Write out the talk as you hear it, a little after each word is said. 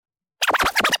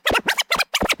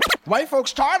White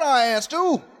folks tired of our ass,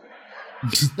 too.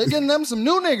 They getting them some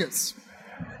new niggas.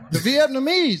 The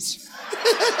Vietnamese.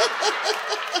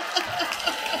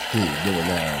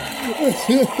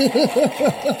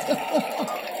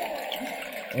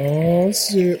 Oh,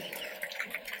 shit.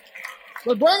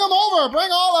 But bring them over.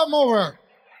 Bring all of them over.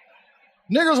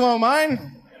 Niggas won't mind.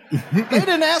 They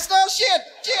didn't ask us shit.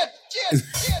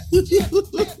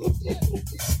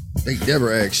 They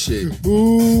never ask shit.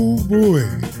 Ooh, boy.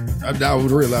 I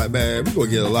would realize, man, we're going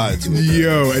to get a lot to it.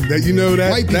 Yo, and that, you know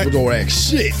that... White people don't ask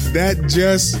shit. That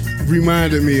just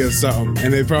reminded me of something.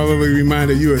 And it probably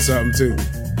reminded you of something, too.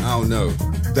 I don't know.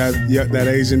 That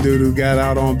Asian dude who got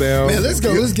out on bail. Man, let's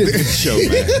go. Let's get to the show,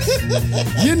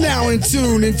 man. You're now in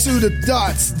tune into the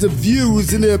thoughts, the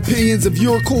views, and the opinions of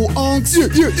your cool unks.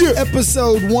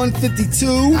 Episode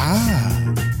 152.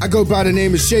 I go by the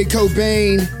name of Shay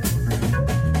Cobain.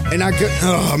 And I go,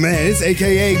 oh man, it's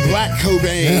AKA Black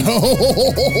Cobain.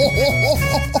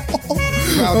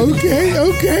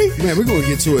 Okay. Man, we're going to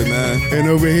get to it, man. And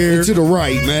over here, and to the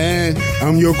right, man,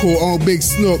 I'm your cool unc Big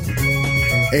Snook.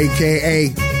 AKA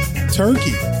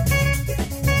Turkey.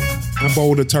 I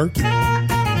bowled a turkey.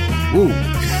 Ooh.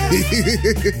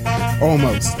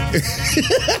 Almost.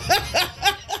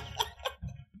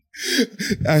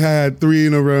 I had 3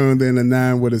 in a row and then a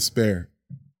 9 with a spare.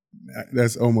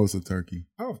 That's almost a turkey.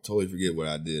 I'll totally forget what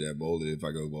I did at bowling if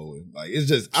I go bowling. Like, it's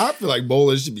just, I feel like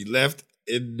bowling should be left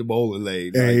in the bowling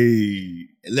lane. Like, hey.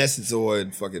 Unless it's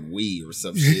on fucking Wii or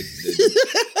some shit.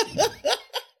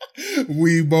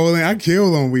 Wii bowling. I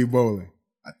killed on Wii bowling.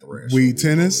 I thrash Wii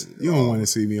tennis. You don't want to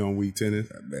see me on Wii tennis.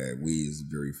 Man, Wii is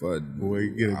very fun. Boy,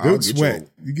 you get a good sweat.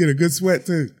 You get a good sweat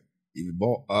too. Even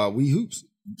ball, Wii hoops.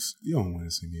 You don't want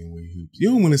to see me on Wii hoops. You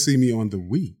don't want to see me on the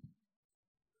Wii.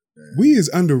 Man. Wii is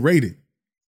underrated.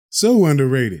 So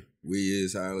underrated. Wii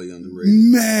is highly underrated.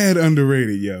 Mad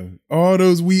underrated, yo. All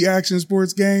those Wii action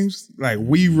sports games, like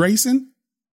Wii racing.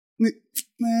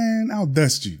 Man, I'll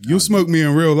dust you. You'll smoke me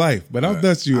in real life, but I'll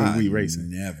dust you in Wii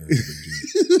racing. Never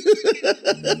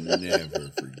forget. Never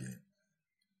forget.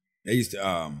 That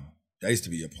used to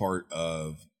be a part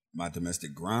of my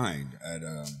domestic grind at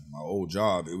my old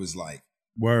job. It was like,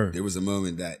 there was a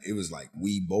moment that it was like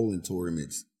Wii bowling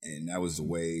tournaments, and that was the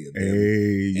way of them.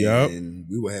 And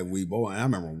we would have Wii bowling. And I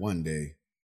remember one day,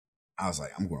 I was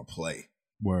like, I'm going to play.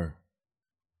 Word.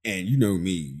 And you know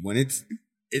me, when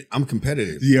I'm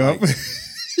competitive. Yep. Like,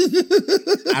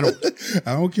 I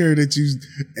don't care that you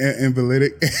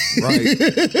invalid. Right.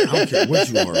 I don't care what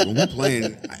you are. When we're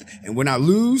playing, and when I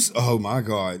lose, oh my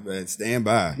God, man, stand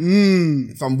by.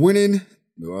 If I'm winning,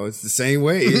 well, it's the same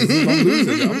way. If I'm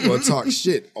losing, I'm going to talk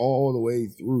shit all the way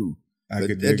through.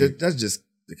 That's just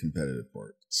the competitive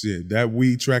part. Shit, that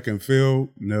Wii track and field,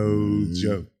 no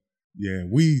joke. Yeah,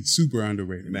 Wii super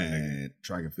underrated. Man,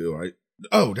 track and field, right?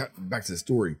 Oh, back to the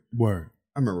story. Word.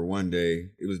 I remember one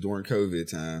day, it was during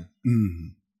COVID time,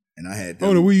 and I had...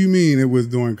 what do you mean it was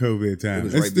during COVID time?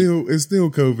 It's still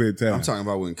COVID time. I'm talking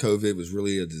about when COVID was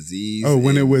really a disease. Oh,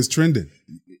 when it was trending.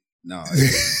 No.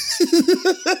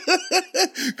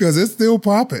 Because it's still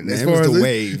popping. Man, it was the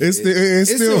wave. It's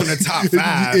still in the top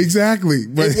 5. Exactly.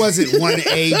 But it wasn't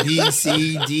 1A, B,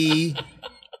 C, D.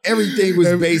 Everything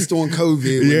was based on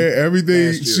COVID. Yeah,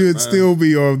 everything should still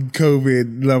be on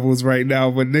COVID levels right now.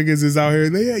 But niggas is out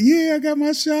here. I got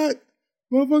my shot.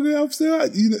 Motherfucker, I'm still.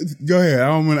 Go ahead.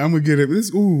 I'm gonna get it. We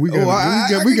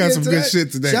got some good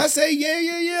shit today. Should I say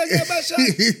I got my shot?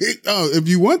 Oh, if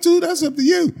you want to, that's up to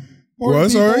you.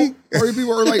 Sorry. Or people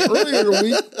were like earlier in the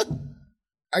week.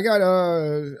 I got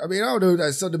I don't know if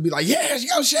that's something to be like, yeah,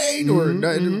 yo, Shane, or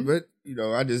nothing. But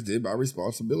I just did my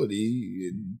responsibility.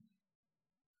 And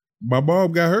my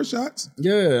mom got her shots.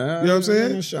 Yeah. You know what I'm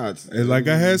saying? Shots. And like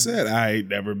I had said, I ain't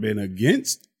never been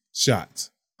against shots.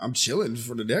 I'm chilling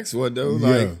for the next one, though.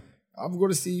 Like, I'm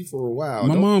going to see you for a while.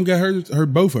 My mom got her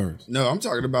both hers. No, I'm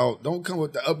talking about don't come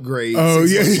with the upgrade. Oh,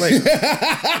 yeah.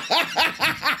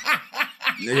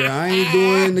 Nigga, I ain't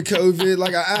doing the COVID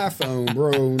like an iPhone,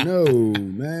 bro. No,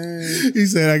 man. He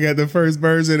said I got the first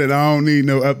version and I don't need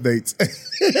no updates.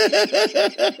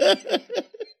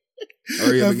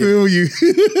 I feel you.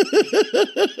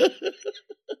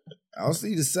 I'll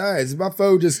see the signs. My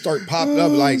phone just start popping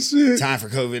up like, time for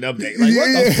COVID update. Like,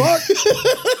 what the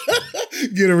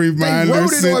fuck? Get a reminder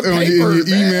sent on your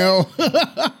email.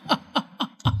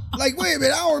 Like, wait a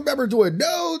minute, I don't remember doing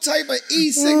no type of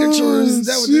e-signatures.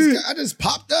 I just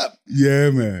popped up.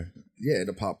 Yeah, man. Yeah,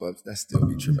 the pop-ups, that still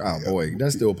be tripping. Oh boy,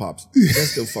 that still pops. That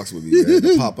still fucks with me, man.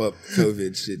 The pop-up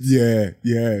COVID shit. Yeah.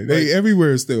 They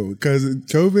everywhere still, because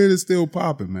COVID is still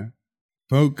popping, man.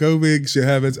 COVID should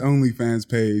have its OnlyFans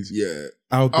page. Yeah.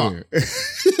 out there.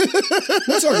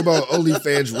 We're talking about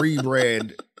OnlyFans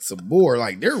rebrand some more.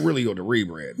 Like, they're really on the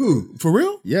rebrand. Who? For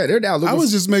real? Yeah, they're now looking. I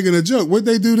was just making a joke. What'd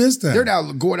they do this time? They're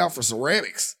now going out for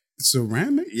ceramics.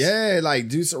 Ceramics? Yeah, like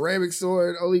do ceramics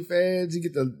on OnlyFans. You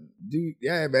get the do.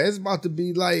 Yeah, man, it's about to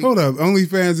be like. Hold up,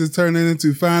 OnlyFans is turning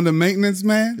into Find a Maintenance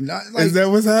Man. Not, like, is that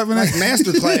what's happening? Like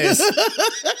masterclass.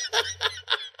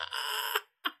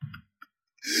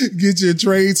 Get your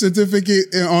trade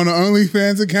certificate on an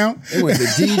OnlyFans account. It went to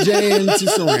DJing to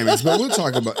ceramics, but we'll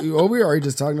talk about. Oh, we're already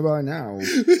just talking about it now.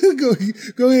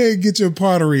 Go ahead and get your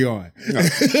pottery on. No.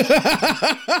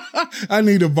 I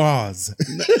need a vase.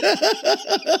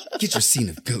 Get your Scene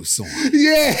of Ghosts on.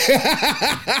 Yeah.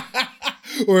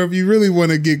 Or if you really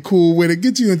want to get cool with it,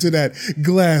 get you into that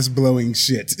glass blowing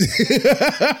shit.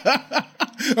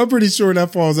 I'm pretty sure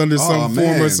that falls under some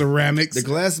form of ceramics. The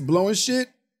glass blowing shit.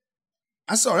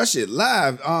 I saw that shit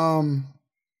live. The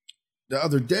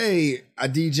other day, I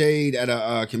DJ'd at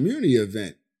a community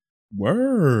event.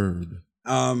 Word.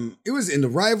 It was in the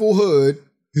rival hood.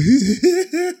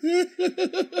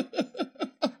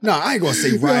 No, I ain't gonna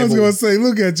say rival. I was gonna say,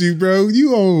 look at you, bro.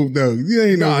 You old though. You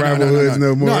ain't no rival hoods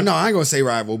no more. No, I ain't gonna say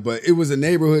rival, but it was a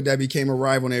neighborhood that became a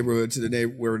rival neighborhood to the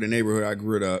neighborhood I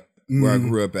grew up. Where I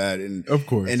grew up at, and of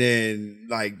course, and then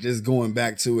like just going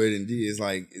back to it, and it's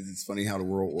like it's funny how the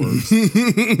world works.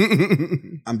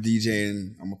 I'm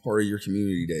DJing. I'm a part of your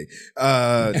community day.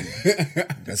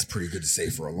 That's pretty good to say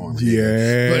for a long.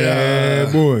 Yeah,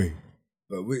 but, boy.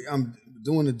 But I'm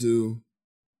doing the do,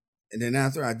 and then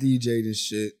after I DJ'd this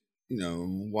shit,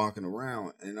 walking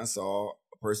around, and I saw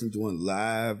a person doing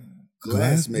live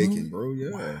glass making, bro.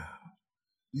 Yeah, wow.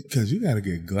 Because you got to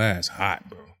get glass hot,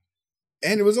 bro.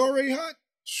 And it was already hot,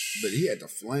 but he had the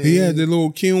flame. He had the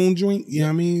little kiln joint, you know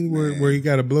what I mean? Where he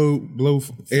got to blow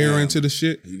air into the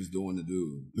shit. He was doing the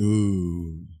dude.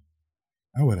 Ooh.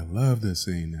 I would have loved to have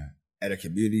seen that. At a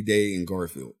community day in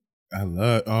Garfield.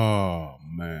 Oh,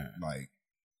 man.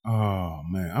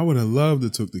 I would have loved to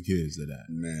took the kids to that.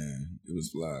 Man, it was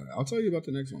fly. I'll tell you about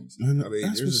the next ones.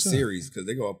 There's a series because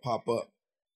they're going to pop up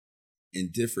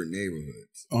in different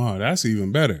neighborhoods. Oh, that's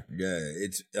even better. Yeah,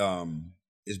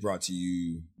 it's brought to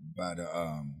you by the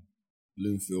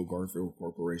Bloomfield Garfield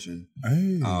Corporation.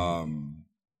 Hey,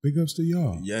 big ups to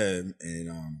y'all. Yeah,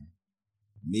 and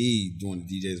me doing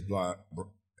the DJ's Block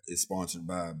is sponsored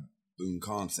by Boom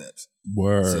Concepts.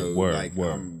 Word. It's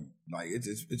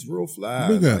real fly.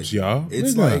 Big ups, y'all.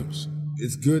 It's big like ups.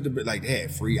 It's good to be like they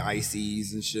had free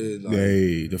ices and shit. Like,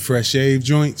 hey, the fresh shave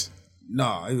joints.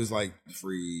 No, it was like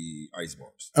free ice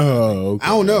bars. Oh, okay. I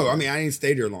don't know. I mean, I didn't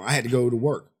stay there long. I had to go to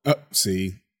work.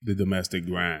 See, the domestic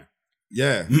grind.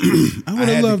 Yeah. I would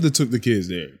have loved to took the kids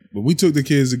there. But we took the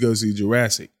kids to go see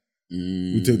Jurassic.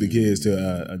 We took the kids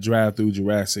to a drive-through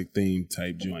Jurassic themed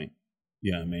type joint.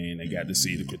 Yeah, I mean, they got to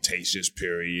see the Cretaceous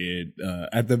period.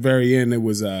 At the very end, it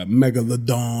was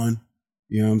Megalodon.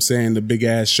 You know what I'm saying? The big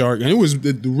ass shark. And it was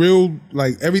the real,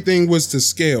 like, everything was to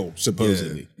scale,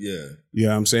 supposedly. Yeah. You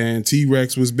know what I'm saying?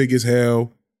 T-Rex was big as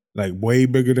hell, like way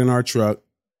bigger than our truck.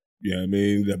 You know what I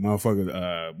mean? That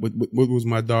motherfucker, what was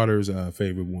my daughter's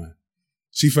favorite one?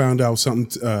 She found out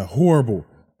something horrible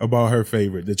about her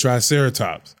favorite, the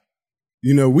Triceratops.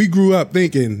 We grew up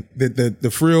thinking that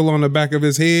the frill on the back of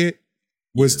his head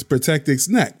was to protect its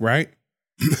neck, right?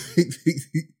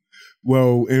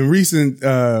 Well, in recent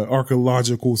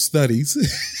archaeological studies,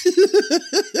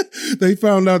 they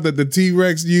found out that the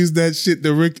T-Rex used that shit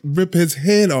to rip his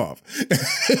head off.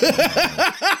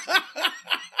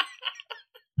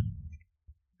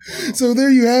 So there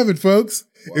you have it, folks.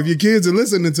 Wow. If your kids are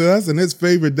listening to us and his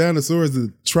favorite dinosaur is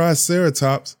the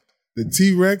Triceratops, the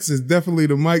T-Rex is definitely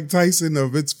the Mike Tyson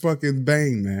of its fucking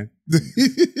bane, man.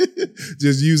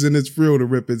 Just using its frill to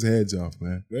rip its heads off,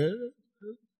 man.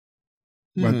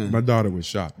 My daughter was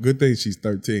shocked. Good thing she's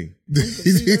 13.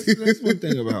 That's one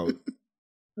thing about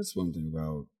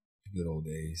good old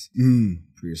days.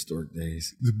 Prehistoric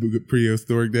days. The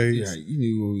prehistoric days? Yeah, you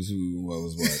knew what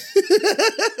was what.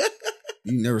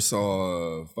 You never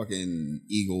saw a fucking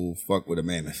eagle fuck with a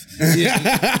mammoth.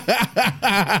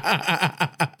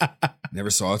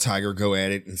 Never saw a tiger go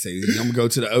at it and say, I'm going to go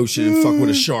to the ocean and fuck with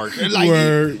a shark. Like,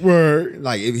 word.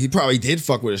 Like, he probably did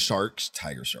fuck with a shark.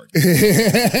 Tiger shark. But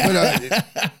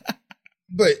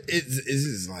it's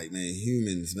just like, man,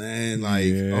 humans, man.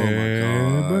 Like, oh my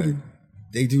God. Buddy.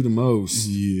 They do the most.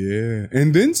 Yeah.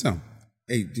 And then some.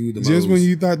 They do the most. Just when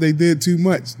you thought they did too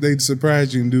much, they'd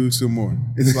surprise you and do some more.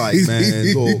 It's like,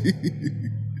 man, well,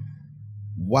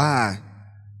 why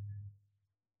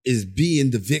is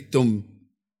being the victim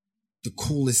the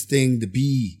coolest thing to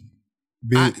be?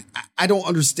 I don't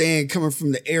understand coming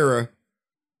from the era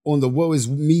on the woe is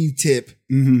me tip.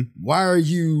 Mm-hmm. Why are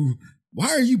you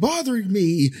bothering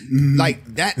me? Mm-hmm.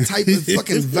 Like that type of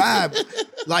fucking vibe.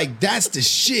 Like that's the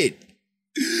shit.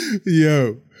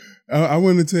 Yo, I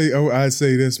want to tell you, I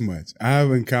say this much.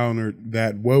 I've encountered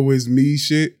that woe is me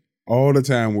shit all the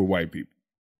time with white people.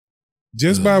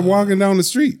 Just by walking down the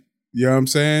street. You know what I'm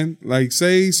saying? Like,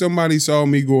 say somebody saw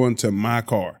me going to my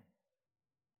car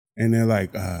and they're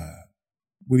like,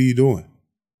 what are you doing?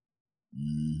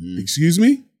 Mm-hmm. Excuse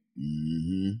me?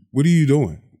 Mm-hmm. What are you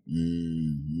doing?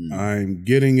 Mm-hmm. I'm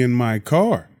getting in my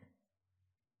car.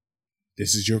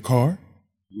 This is your car?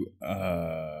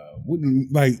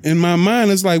 Like, in my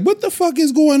mind, it's like, what the fuck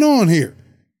is going on here?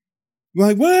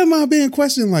 Like, why am I being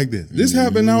questioned like this? This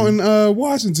happened out in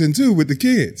Washington, too, with the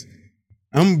kids.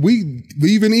 We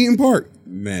leave in Eaton Park.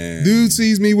 Man. Dude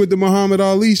sees me with the Muhammad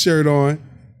Ali shirt on,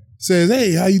 says,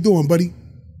 hey, how you doing, buddy?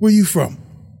 Where you from?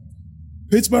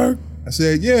 Pittsburgh? I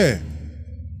said, yeah.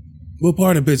 What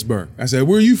part of Pittsburgh? I said,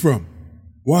 where are you from?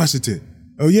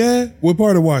 Washington. Oh, yeah? What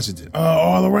part of Washington?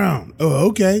 All around. Oh,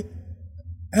 okay.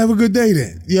 Have a good day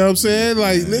then. You know what I'm saying?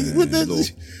 Like,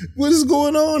 what is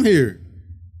going on here?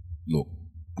 Look,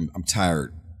 I'm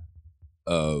tired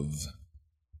of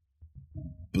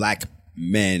black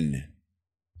men.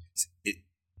 Let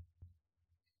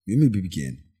me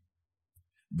begin.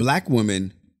 Black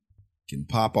women can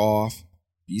pop off,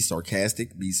 be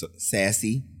sarcastic, be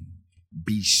sassy,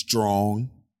 be strong,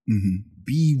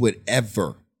 be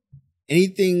whatever.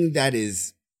 Anything that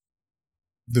is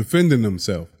defending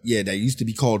themselves. Yeah, that used to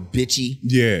be called bitchy.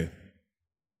 Yeah.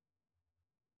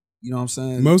 You know what I'm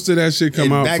saying? Most of that shit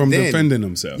come out from defending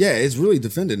themselves. Yeah, it's really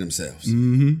defending themselves.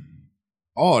 Mm-hmm.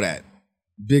 All that.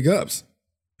 Big ups.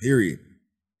 Period.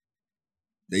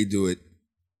 They do it.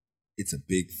 It's a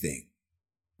big thing.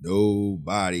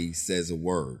 Nobody says a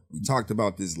word. We talked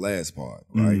about this last part,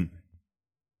 right? Mm-hmm.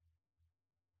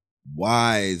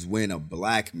 Why is when a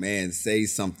black man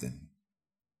says something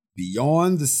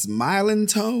beyond the smiling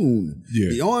tone,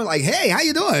 beyond like, hey, how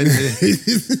you doing?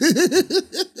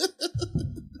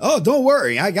 Oh, don't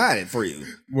worry, I got it for you.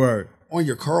 Word. On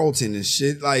your Carlton and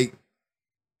shit, like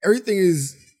everything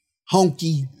is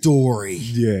hunky dory.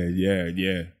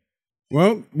 Yeah.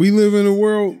 Well, we live in a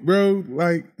world, bro,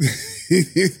 like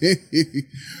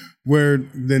where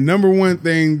the number one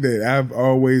thing that I've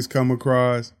always come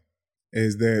across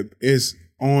is that it's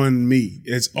on me.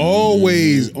 It's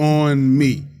always on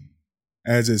me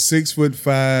as a 6'5",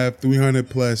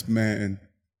 300+ man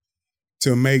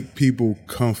to make people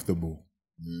comfortable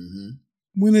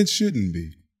when it shouldn't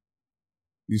be.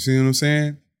 You see what I'm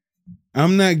saying?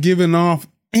 I'm not giving off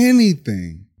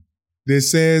anything that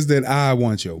says that I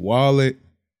want your wallet,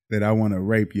 that I want to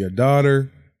rape your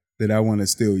daughter, that I want to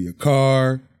steal your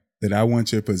car, that I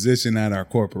want your position at our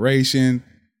corporation.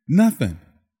 Nothing.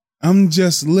 I'm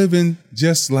just living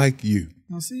just like you.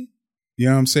 I see. You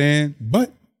know what I'm saying?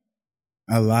 But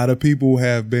a lot of people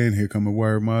have been, here come a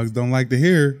word Muggs don't like to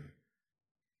hear,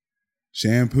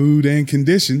 shampooed and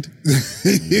conditioned.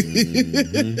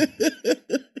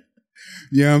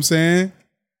 You know what I'm saying?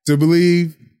 To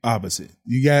believe opposite.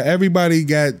 Everybody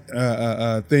got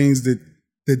things that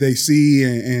they see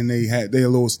and they're a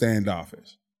little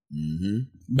standoffish.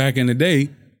 Mm-hmm. Back in the day,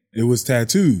 it was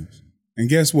tattoos. And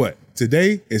guess what?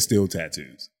 Today, it's still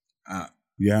tattoos.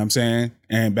 You know what I'm saying?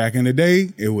 And back in the day,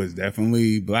 it was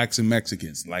definitely blacks and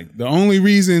Mexicans. Like, the only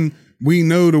reason we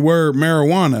know the word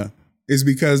marijuana is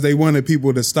because they wanted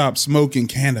people to stop smoking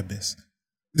cannabis.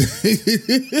 You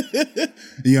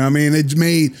know what I mean? It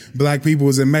made black people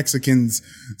and Mexicans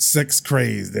sex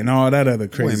crazed and all that other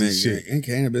crazy shit. And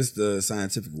cannabis, the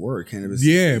scientific word, cannabis.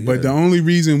 Yeah, but the only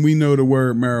reason we know the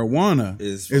word marijuana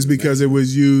is because it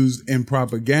was used in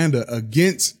propaganda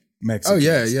against Mexicans. Oh,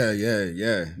 yeah. You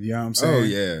know what I'm saying? Oh,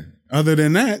 yeah. Other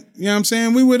than that, you know what I'm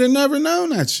saying? We would have never known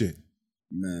that shit.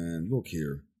 Man, look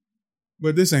here.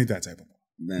 But this ain't that type of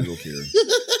Man, look here.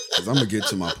 Because I'm going to get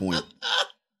to my point.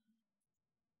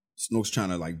 Snoke's trying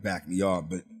to like back me up,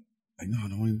 but like, no,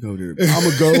 don't even go there. I'm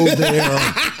going to go there.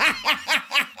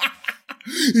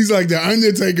 He's like the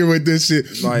Undertaker with this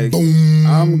shit. Like, boom.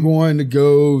 I'm going to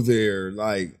go there.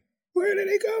 Like, where did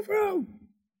he come from?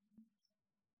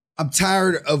 I'm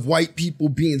tired of white people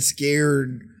being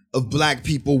scared of black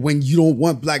people when you don't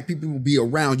want black people to be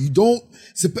around. You don't,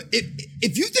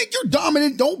 if you think you're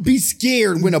dominant, don't be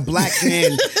scared when a black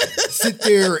man sit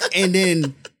there and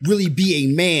then really be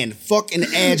a man. Fuck an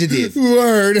adjective.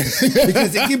 Word.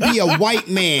 Because it can be a white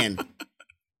man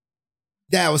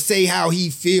that will say how he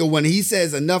feel when he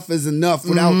says enough is enough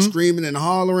without screaming and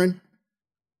hollering.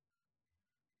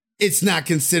 It's not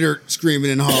considered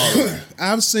screaming and hollering.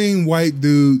 I've seen white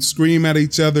dudes scream at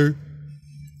each other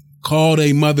call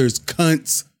they mothers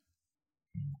cunts,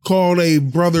 call they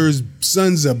brothers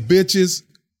sons of bitches,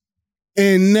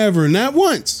 and never, not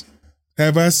once,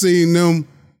 have I seen them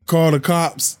call the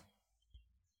cops.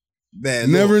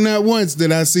 Never, not once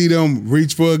did I see them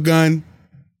reach for a gun.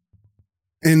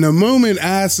 And the moment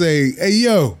I say, hey,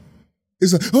 yo,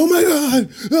 it's like, oh my God.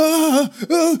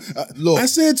 Look, I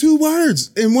said 2 words,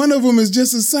 and one of them is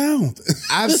just a sound.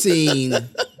 I've seen,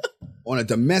 on a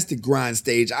domestic grind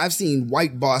stage, I've seen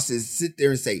white bosses sit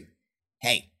there and say,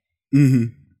 hey,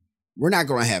 we're not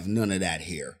going to have none of that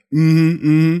here.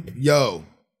 Yo,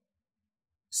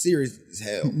 serious as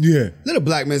hell. Yeah. Let a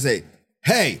black man say,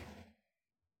 hey,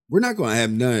 we're not going to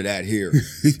have none of that here.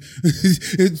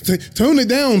 Tone it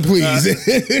down, please.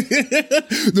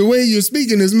 The way you're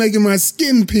speaking is making my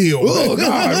skin peel. Oh,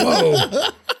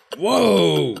 God.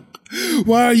 Whoa.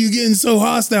 Why are you getting so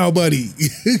hostile, buddy?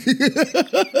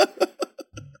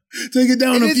 Take it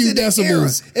down a few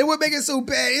decibels. And what makes it so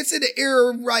bad, it's in the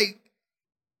era of, like,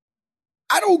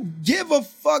 I don't give a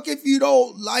fuck if you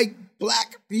don't like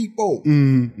black people.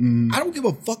 I don't give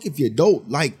a fuck if you don't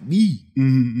like me.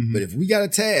 But if we got a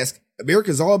task,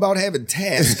 America's all about having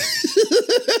tasks.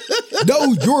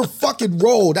 Know your fucking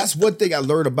role. That's one thing I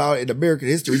learned about in American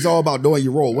history. It's all about knowing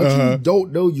your role. Once you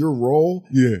don't know your role,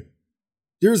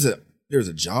 there's a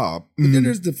job, but then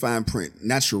there's the fine print,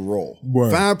 and that's your role.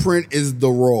 Word. Fine print is the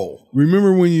role.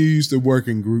 Remember when you used to work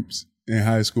in groups in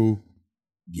high school?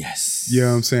 Yes. You know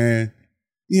what I'm saying?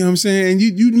 You know what I'm saying? And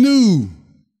you knew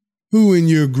who in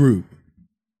your group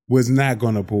was not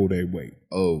going to pull their weight.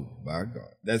 Oh, my God.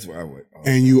 That's where I went. Oh,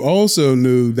 and you also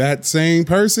knew that same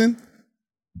person,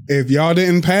 if y'all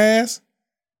didn't pass,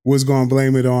 was going to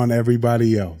blame it on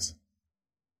everybody else.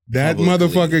 That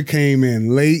motherfucker came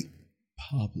in late.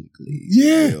 Publicly.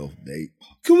 Yeah.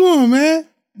 Come on, man.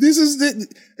 This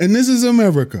is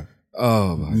America.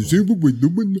 Oh, my God. Yo,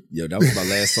 that was my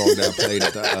last song that I played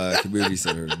at the community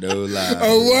center. No lie.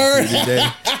 Oh, word.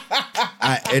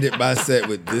 I edit my set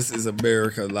with "This is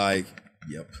America." Like,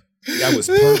 yep, that was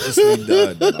purposely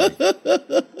done. Like,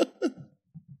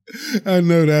 I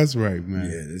know that's right, man.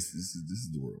 Yeah, this is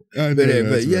the world.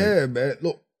 But yeah, man.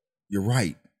 Look, you're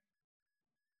right.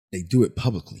 They do it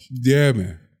publicly. Yeah,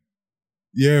 man.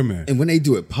 Yeah, man. And when they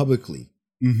do it publicly,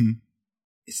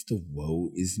 it's the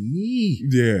woe is me.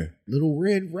 Yeah. Little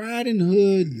Red Riding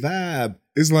Hood vibe.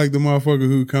 It's like the motherfucker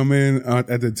who come in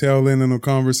at the tail end of a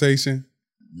conversation.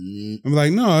 I'm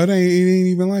like, no, it ain't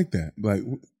even like that. Like,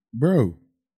 bro,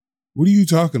 what are you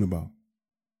talking about?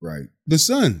 Right. The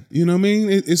sun, you know what I mean?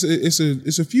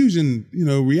 It's a fusion,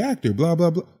 reactor, blah, blah,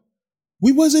 blah.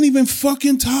 We wasn't even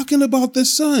fucking talking about the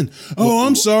sun. Oh,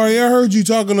 I'm sorry. I heard you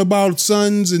talking about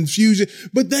suns and fusion,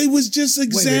 but they was just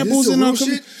examples in our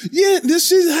shit. Yeah, this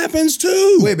shit happens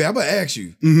too. Wait, man, I'm gonna ask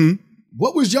you.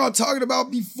 What was y'all talking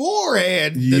about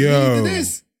beforehand? Yo,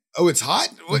 this? Oh, it's hot.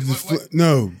 What?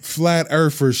 No, flat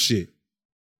earther shit.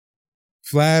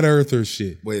 Flat earther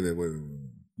shit. Wait.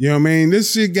 You know what I mean?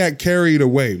 This shit got carried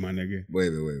away, my nigga.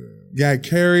 Wait. Got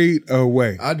carried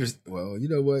away. Well, you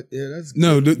know what? Yeah, that's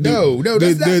no.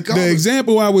 The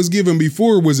example I was given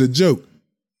before was a joke,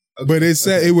 but it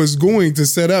said it was going to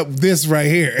set up this right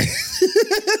here,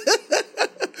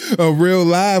 a real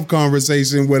live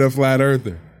conversation with a flat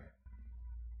earther.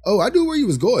 Oh, I knew where you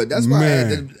was going. That's why I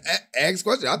had to ask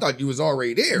question. I thought you was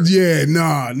already there. Yeah,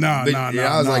 nah. I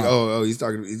was like, oh, he's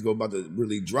about to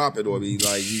really drop it on me.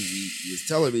 Like he was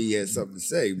telling me he had something to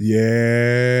say.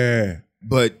 Yeah,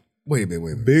 but wait a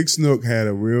minute. Big Snook had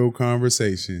a real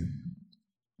conversation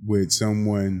with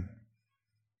someone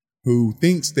who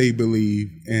thinks they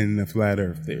believe in the flat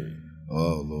Earth theory.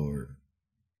 Oh Lord,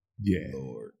 yeah,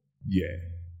 Lord, yeah.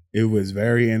 It was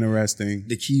very interesting.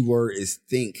 The key word is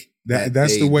think.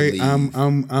 That's the way believe.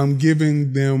 I'm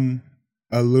giving them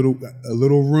a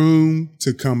little room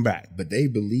to come back. But they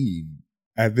believe.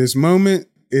 At this moment,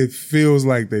 it feels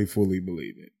like they fully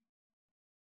believe it.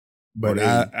 But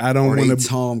I don't want to.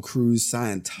 Tom Cruise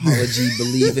Scientology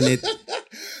believe in it.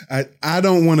 I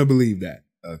don't want to believe that.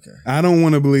 Okay. I don't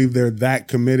want to believe they're that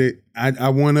committed.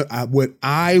 What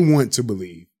I want to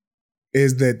believe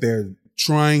is that they're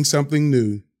trying something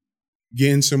new,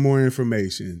 getting some more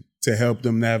information to help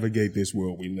them navigate this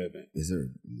world we live in. Is there a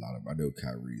lot of, I know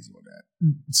Kyrie's on that.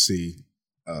 See.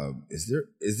 Is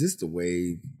this the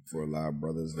way for a lot of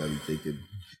brothers that be thinking?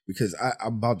 Because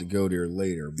I'm about to go there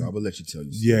later, but I'm gonna let you tell you.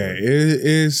 Yeah,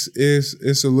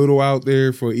 it's a little out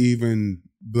there for even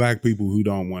black people who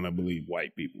don't want to believe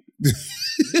white people.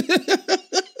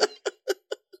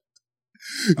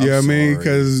 I mean?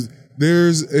 Because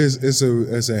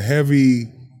it's a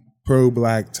heavy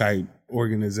pro-black type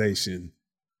organization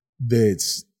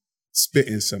that's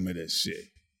spitting some of this shit.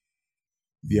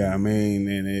 Yeah, I mean,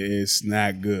 and it's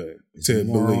not good to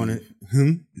more believe. On it?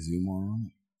 Is he more on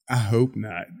it? I hope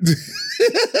not.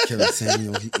 Kevin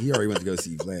Samuel, he already went to go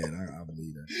see Vlad. I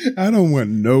believe that. I don't want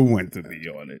no one to be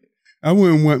on it. I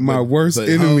wouldn't want my worst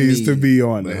enemies to be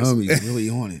on it. But homie's really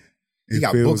on it. He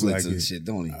got booklets like and shit,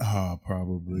 don't he? Oh,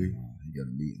 probably. He got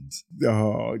meetings.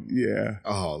 Oh, yeah.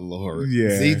 Oh, Lord.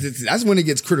 Yeah. See, that's when it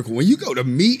gets critical. When you go to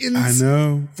meetings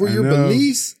for your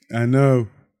beliefs. I know.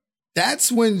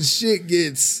 That's when shit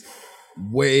gets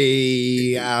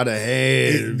way out of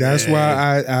hand. That's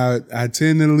why I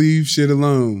tend to leave shit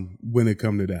alone when it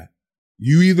come to that.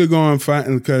 You either go and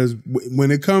find, because when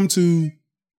it come to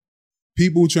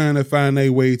people trying to find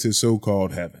their way to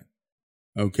so-called heaven,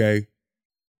 okay,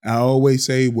 I always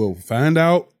say, well, find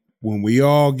out when we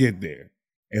all get there.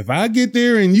 If I get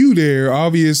there and you there,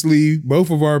 obviously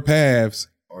both of our paths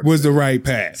was the right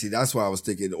path. See, that's why I was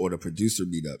thinking, or the producer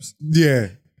meetups. Yeah.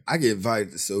 I get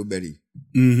invited to so many.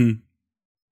 Mm-hmm.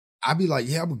 I'd be like,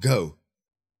 yeah, I'm going to go.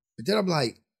 But then I'm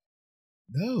like,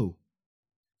 no.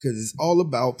 Because it's all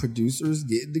about producers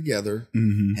getting together,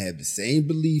 have the same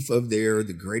belief of they're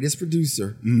the greatest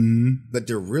producer, but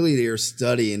they're really there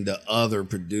studying the other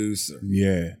producer.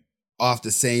 Yeah. Off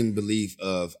the same belief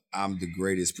of I'm the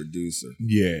greatest producer.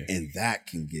 Yeah. And that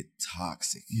can get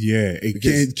toxic. Yeah.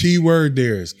 Key word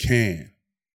there is can.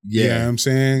 Yeah. You know what I'm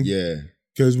saying? Yeah.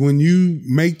 Because when you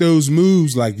make those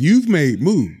moves, like you've made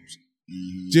moves,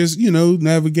 just,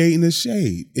 navigating the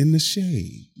shade, in the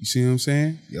shade. You see what I'm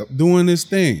saying? Yep. Doing this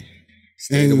thing.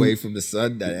 Staying away from the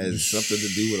sun that has something to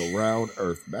do with a round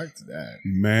earth. Back to that.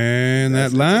 Man,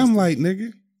 that limelight,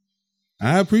 nigga.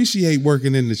 I appreciate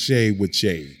working in the shade with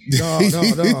shade. No.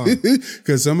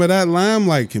 Because some of that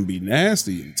limelight can be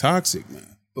nasty and toxic,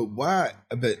 man. But why?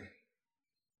 But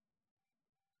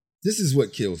this is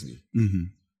what kills me.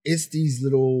 It's these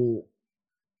little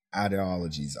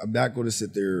ideologies. I'm not going to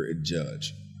sit there and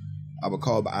judge. I would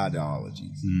call them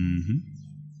ideologies.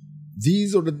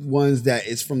 These are the ones that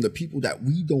it's from the people that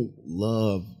we don't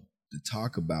love to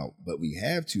talk about, but we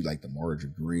have to, like the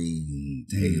Marjorie Green,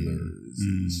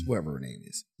 Taylors, whoever her name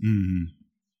is.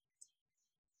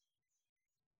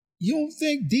 You don't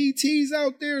think DT's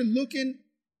out there looking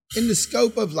in the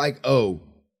scope of like, oh,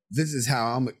 this is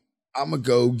how I'm gonna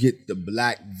go get the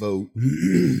black vote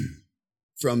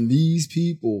from these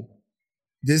people.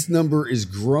 This number is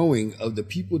growing of the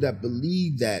people that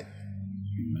believe that.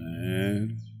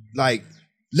 Man. Like,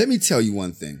 let me tell you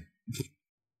one thing.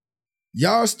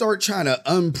 Y'all start trying to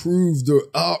unprove the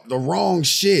wrong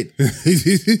shit.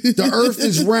 The earth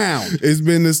is round. It's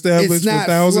been established for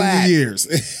thousands of years.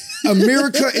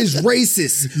 America is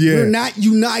racist. Yeah. We're not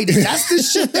united. That's the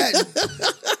shit that...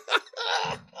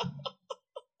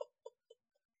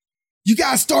 You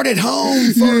gotta start at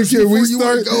home first before you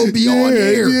want to go beyond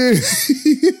here. Yeah.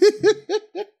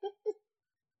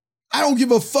 I don't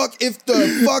give a fuck if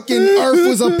the fucking earth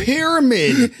was a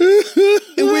pyramid.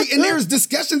 And there's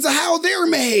discussions of how they're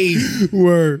made.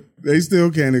 Word. They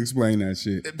still can't explain that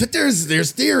shit. But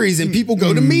there's theories and people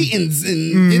go to meetings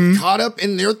and get caught up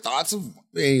in their thoughts of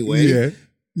anyway.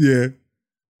 Yeah.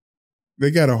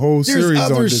 They got a whole series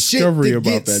on Discovery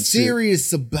about that shit.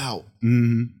 Serious about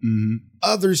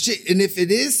other shit. And if it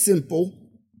is simple,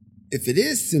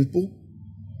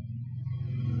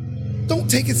 don't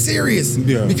take it serious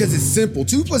because it's simple.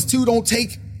 2 + 2 don't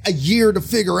take a year to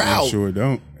figure out. Sure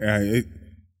don't.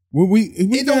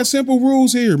 We got simple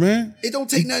rules here, man. It don't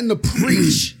take nothing to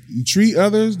preach. You treat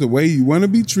others the way you want to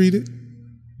be treated.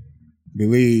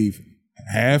 Believe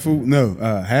half of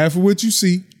what you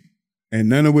see and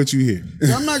none of what you hear.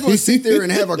 So I'm not going to sit there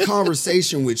and have a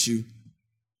conversation with you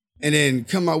and then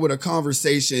come out with a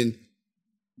conversation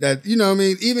that, you know what I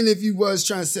mean, even if you was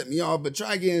trying to set me off, but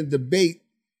try getting a debate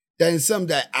that is something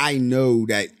that I know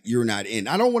that you're not in.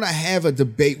 I don't want to have a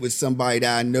debate with somebody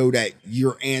that I know that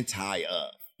you're anti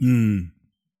of.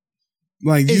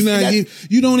 Like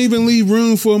you don't even leave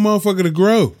room for a motherfucker to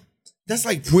grow. That's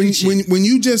like preaching. When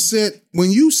you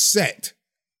set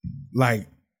like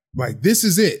this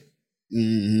is it.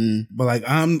 But like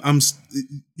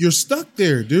you're stuck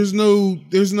there. There's no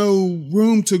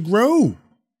room to grow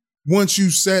once you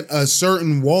set a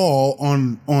certain wall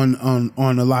on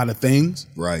a lot of things.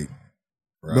 Right.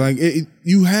 Like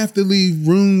you have to leave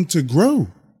room to grow.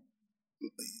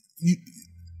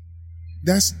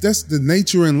 That's the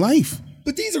nature in life.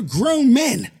 But these are grown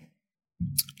men.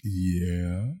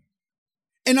 Yeah.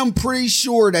 And I'm pretty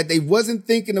sure that they wasn't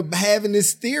thinking of having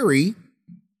this theory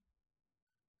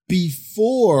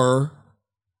before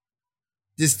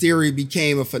this theory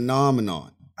became a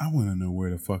phenomenon. I want to know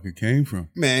where the fuck it came from.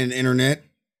 Man, internet.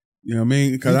 You know what I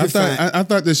mean? Because I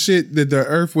thought the shit that the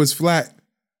earth was flat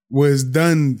was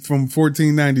done from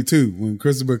 1492 when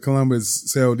Christopher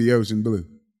Columbus sailed the ocean blue.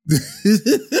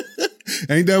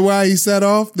 Ain't that why he set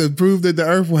off to prove that the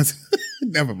earth was?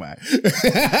 Never mind.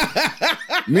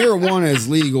 Marijuana is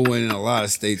legal in a lot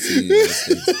of states in the United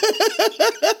States.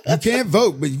 You can't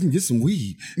vote, but you can get some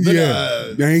weed. But,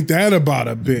 ain't that about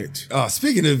a bitch?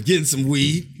 Speaking of getting some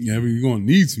weed. Yeah, but you're going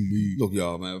to need some weed. Look,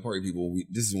 y'all, man, party people,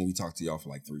 this is when we talk to y'all for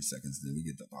like 3 seconds, then we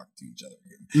get to talk to each other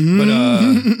again. But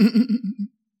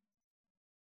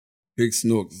Big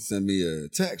Snook sent me a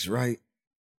text, right?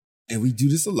 And we do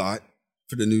this a lot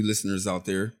for the new listeners out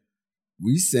there.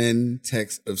 We send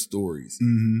texts of stories.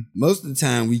 Most of the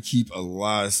time, we keep a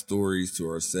lot of stories to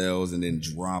ourselves and then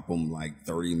drop them like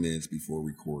 30 minutes before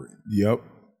recording. Yep.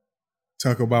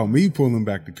 Talk about me pulling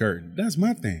back the curtain. That's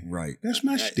my thing. Right. That's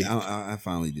my shit. I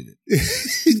finally did it.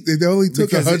 It only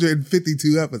took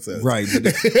 152 episodes. Right.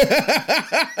 But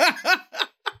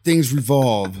things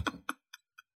revolve.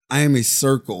 I am a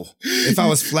circle. If I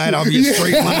was flat, I'll be a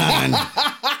straight line.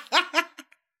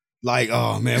 Like,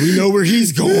 oh man, we know where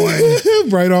he's going.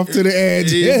 Right off to the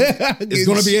edge. It's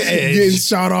going to be an edge. Getting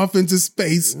shot off into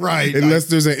space. Right. Unless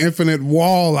there's an infinite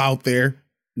wall out there.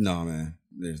 No, man.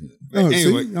 There's no.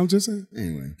 Anyway, see? I'm just saying.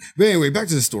 Anyway, back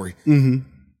to the story.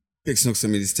 Big Snook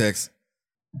sent me this text.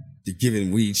 They're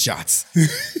giving weed shots.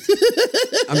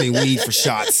 I mean, weed for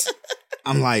shots.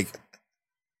 I'm like,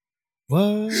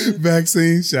 what?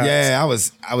 Vaccine shots. Yeah, I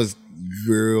was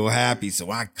real happy.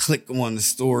 So I clicked on the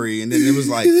story and then it was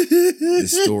like,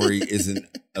 this story isn't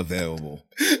available.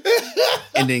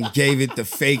 And then gave it the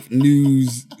fake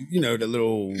news, the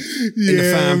little in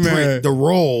the fine print, the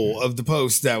roll of the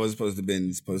post that was supposed to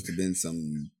been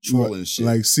some trolling shit.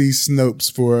 Like see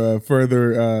Snopes for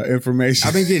further information.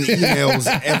 I've been getting emails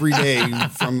every day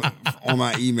on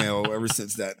my email ever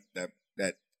since that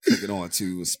clicking on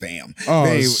to was spam.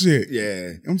 Oh shit.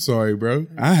 Yeah. I'm sorry, bro.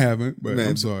 I haven't, but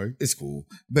I'm sorry. It's cool.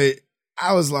 But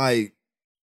I was like,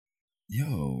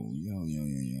 yo.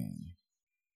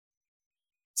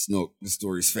 Snook, the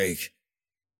story's fake.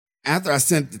 After I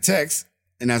sent the text,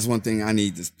 and that's one thing I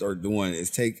need to start doing is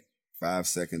take 5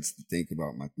 seconds to think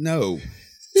about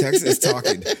text is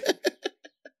talking.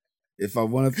 If I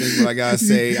want to think what I gotta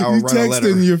say, I'll write a letter.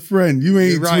 You texting your friend. You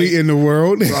ain't tweeting the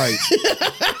world. Right.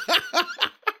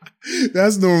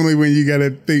 That's normally when you gotta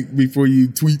think before you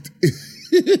tweet.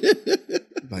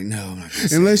 Like, no, I'm not gonna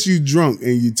unless you drunk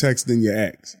and you texting your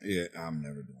ex. Yeah, I'm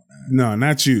never doing that. No,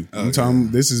 not you. Okay. I'm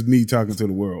talking. This is me talking to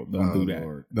the world. Don't do that.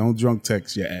 Lord. Don't drunk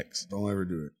text your ex. Don't ever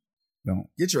do it. Don't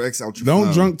get your ex out your phone.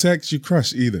 Don't drunk text your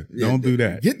crush either. Yeah, don't do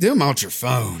that. Get them out your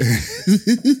phone.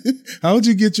 How would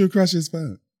you get your crush's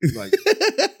phone? Like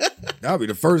that would be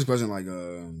the first question. Like,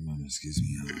 excuse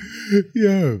me.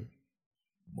 Yo.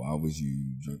 Why was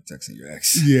you drunk texting your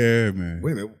ex? Yeah, man.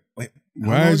 Wait a minute.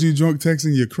 Why is you drunk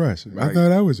texting your crush? Right. I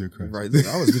thought I was your crush. Right.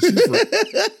 I was with you for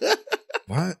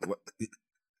what?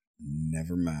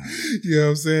 Never mind. You know what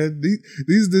I'm saying?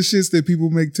 These are the shits that people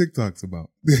make TikToks about.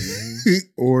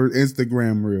 Or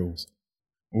Instagram reels.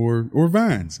 Or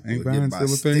Vines. Ain't Vines still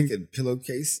a thing? Stick and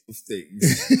pillowcase of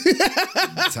things.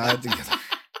 Tied together.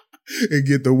 And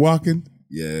get the walking.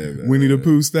 Yeah. Winnie the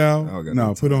Pooh style.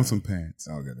 No, put on some pants.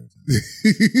 I'll get it.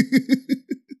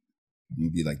 I'm going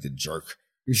to be like the jerk.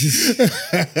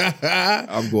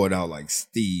 I'm going out like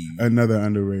Steve. Another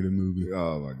underrated movie.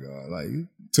 Oh my God. Like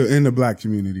in the black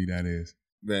community, that is.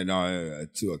 Man, no,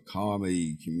 to a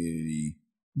comedy community.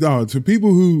 No, to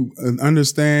people who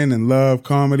understand and love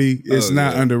comedy, it's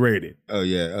not underrated. Oh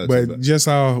yeah. But just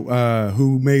how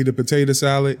Who Made the Potato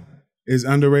Salad is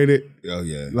underrated. Oh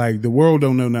yeah. Like the world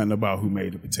don't know nothing about Who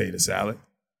Made the Potato Salad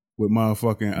with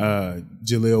motherfucking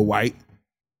Jaleel White.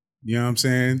 You know what I'm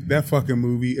saying? That fucking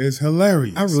movie is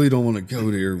hilarious. I really don't want to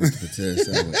go there with the potato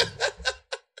salad.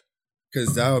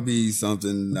 Because that would be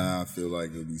something I feel like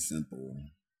it would be simple.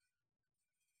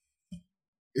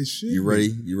 It should. You ready?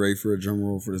 You ready for a drum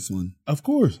roll for this one? Of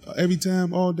course. Every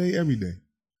time, all day, every day.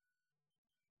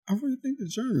 I really think the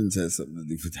Germans had something to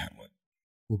do with that one.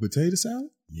 With potato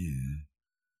salad? Yeah.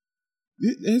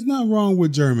 There's nothing wrong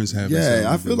with Germans having something.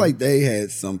 Yeah, I feel like they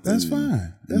had something. That's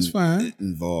fine. That's fine.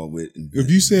 Involved with. If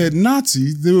you said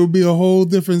Nazi, there would be a whole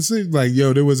different thing. Like,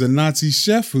 yo, there was a Nazi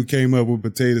chef who came up with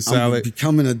potato salad. I'm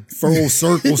becoming a full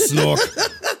circle Snook.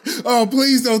 Oh,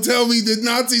 please don't tell me the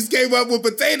Nazis came up with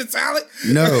potato salad.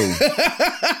 No.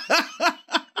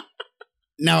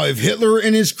 Now, if Hitler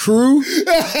and his crew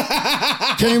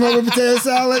came up with potato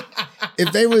salad,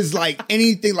 if they was like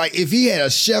anything, like if he had a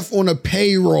chef on a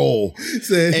payroll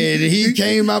and he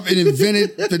came up and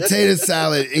invented potato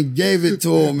salad and gave it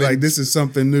to him. Like, this is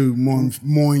something new. Moin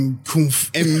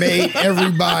Kumpf. And made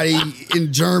everybody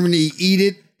in Germany eat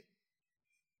it.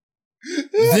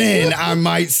 then I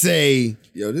might say,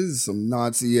 yo, this is some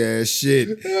Nazi ass shit.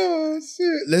 Oh,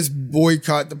 shit. Let's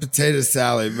boycott the potato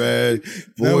salad, man.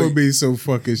 That would be so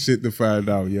fucking shit to find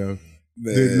out, yo.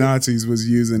 Man. The Nazis was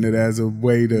using it as a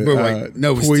way to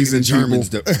poison the Germans.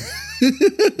 Though.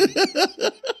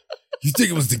 You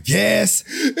think it was the gas?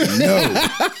 No.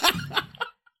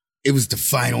 It was the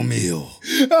final meal.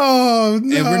 Oh,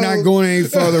 no. And we're not going any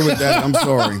further with that. I'm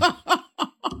sorry.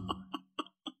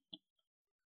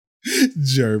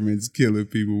 Germans killing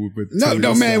people with potatoes.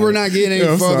 No, man, we're not getting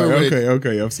any further with it.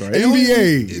 Okay, I'm sorry.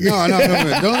 NBA. No.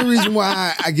 The only reason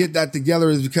why I get that together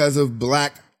is because of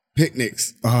black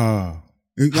picnics. Hot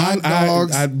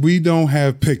dogs. We don't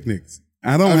have picnics.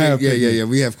 I don't have picnics. Yeah.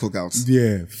 We have cookouts.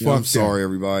 Yeah, fuck I'm sorry,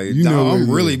 everybody. I'm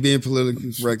really being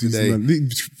politically correct today.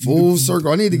 Full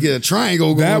circle. I need to get a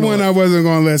triangle going That one on. I wasn't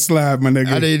going to let slide, my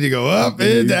nigga. I need to go up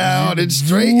and down and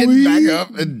straight and back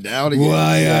up and down again.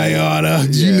 Why, I oughta.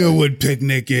 You know what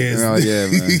picnic is. Oh, yeah,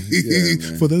 man.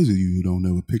 Man. For those of you who don't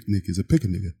know what picnic is, a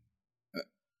picnic.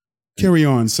 Carry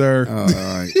on, sir. All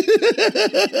right.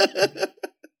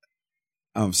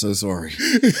 I'm so sorry.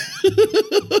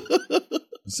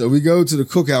 So we go to the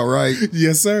cookout, right?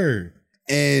 Yes, sir.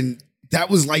 And that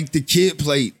was like the kid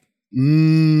plate.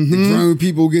 Mm-hmm. The grown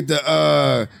people get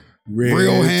the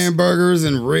real hamburgers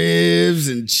and ribs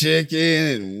and chicken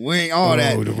and wing, all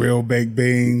that. Oh, the real baked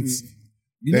beans.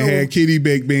 They had kitty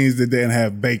baked beans that didn't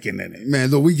have bacon in it. Man,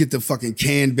 look, we get the fucking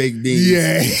canned baked beans.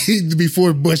 Yeah,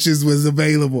 before Bush's was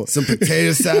available. Some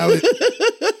potato salad,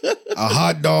 a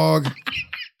hot dog,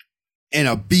 and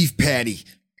a beef patty.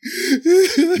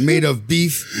 Made of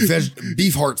beef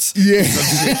hearts. Yeah.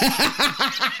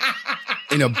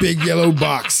 In a big yellow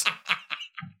box.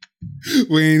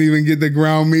 We ain't even get the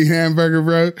ground meat hamburger,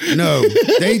 bro. No,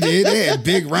 they did. They had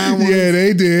big round ones. Yeah,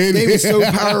 they did. They were so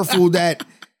powerful that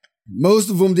most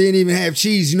of them didn't even have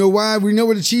cheese. You know why? We know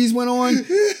where the cheese went on?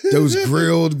 Those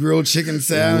grilled chicken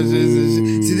sandwiches.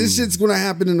 Ooh. See, this shit's going to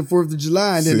happen in the 4th of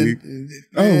July. And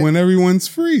then when everyone's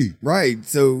free. Right.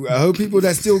 So I hope people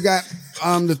that still got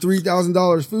the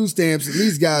 $3,000 food stamps at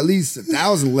least got at least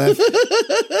 1,000 left.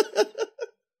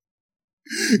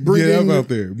 Get up out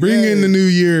there. Bring in the new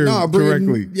year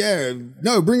correctly.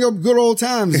 Bring up good old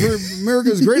times.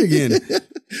 America's great again.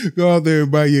 Go out there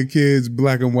and buy your kids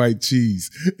black and white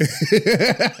cheese.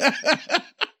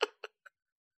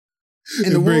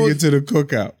 and bring it to the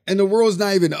cookout. And the world's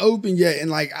not even open yet. And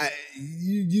like,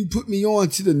 you put me on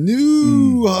to the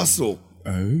new hustle.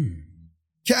 Oh.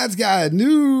 Cat's got a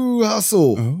new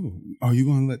hustle. Oh. Are you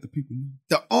going to let the people know?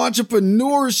 The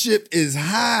entrepreneurship is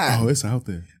high. Oh, it's out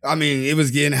there. I mean, it was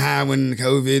getting high when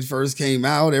COVID first came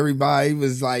out. Everybody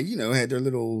was like, had their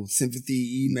little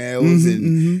sympathy emails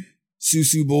and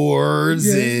susu boards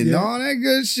and all that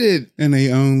good shit. And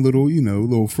they own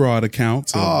little fraud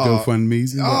accounts or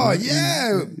GoFundMe's. And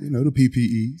the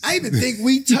PPEs. I even think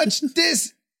we touched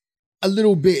this a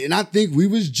little bit, and I think we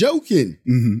was joking.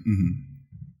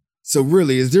 So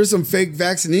really, is there some fake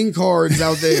vaccine cards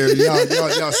out there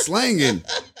y'all slanging?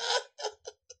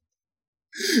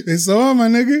 It's all, my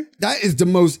nigga. That is the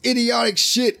most idiotic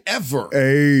shit ever.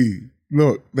 Hey,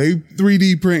 look, they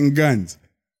 3D printing guns.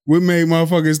 What made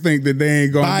motherfuckers think that they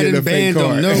ain't gonna get a fake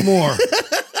card? Them no more.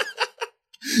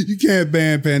 You can't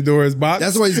ban Pandora's box.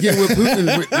 That's why he's getting with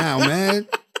Putin now, man.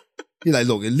 He's like,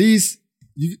 look, at least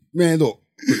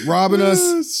quit robbing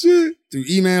us through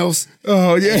emails.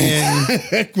 Oh, yeah.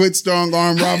 And quit strong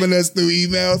arm robbing us through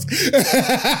emails.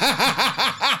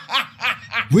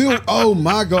 Oh,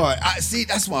 my God. See,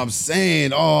 that's what I'm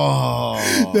saying.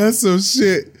 Oh. That's some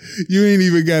shit. You ain't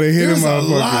even got to hit him. There's a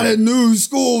lot of new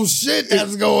school shit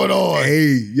that's going on.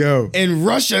 Hey, yo. And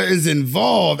Russia is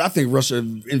involved. I think Russia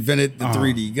invented the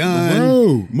 3D gun.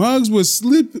 Bro, Muggs was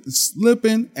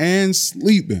slipping and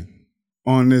sleeping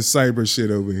on this cyber shit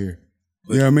over here.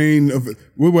 Yeah, I mean,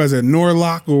 what was it?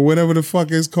 Norlock or whatever the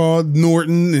fuck it's called,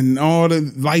 Norton and all the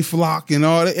LifeLock and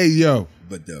all that. Hey, yo.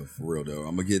 But though, for real though,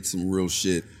 I'm gonna get some real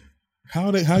shit.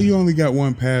 How you only got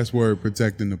one password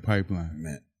protecting the pipeline?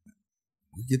 Man,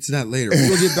 we'll get to that later.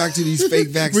 We'll get back to these fake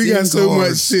vaccine We got so cards.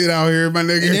 much shit out here, my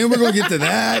nigga. And then we're gonna get to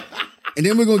that. And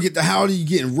then we're gonna get to how are you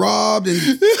getting robbed in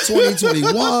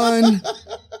 2021.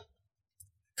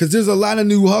 Because there's a lot of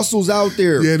new hustles out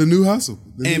there. Yeah, the new hustle.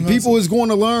 People is going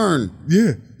to learn.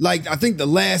 Yeah. Like, I think the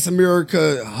last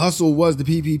America hustle was the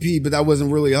PPP, but that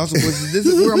wasn't really a hustle. This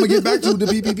is where I'm going to get back to the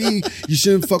PPP. You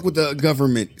shouldn't fuck with the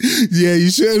government. Yeah, you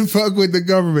shouldn't fuck with the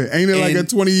government. Ain't it like a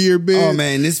 20-year bid? Oh,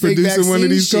 man, this fake producing one of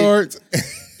these cards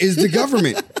is the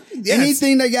government. Yes.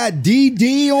 Anything that got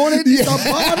DD on it, at the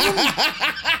bottom,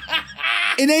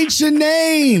 it ain't your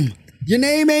name. Your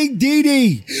name ain't Dee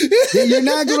Dee. You're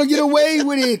not going to get away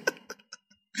with it.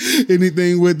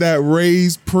 Anything with that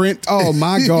raised print. Oh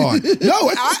my God.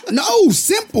 No,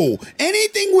 simple.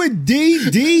 Anything with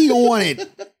DD on it.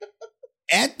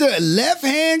 At the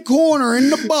left-hand corner in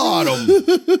the bottom.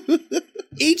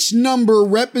 Each number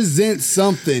represents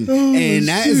something. And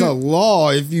that is a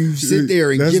law if you sit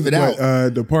there and give it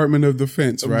out. Department of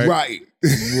Defense, right? Right.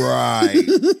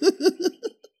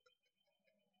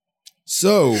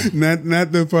 So.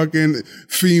 Not the fucking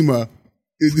FEMA.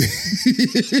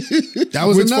 That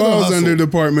was which another falls hustle. under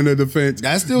Department of Defense.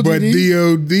 That's still but DD.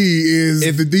 DOD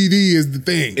is the DD is the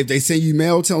thing. If they send you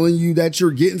mail telling you that you're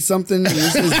getting something and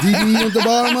it says DD at the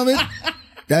bottom of it,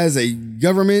 that is a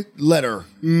government letter.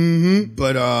 Mm-hmm.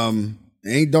 But it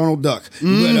ain't Donald Duck. But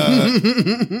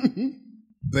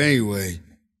anyway,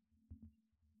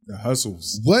 the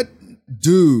hustles. What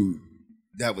dude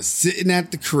that was sitting at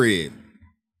the crib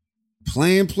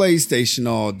playing PlayStation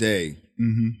all day?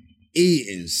 Mm-hmm.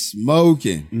 Eating,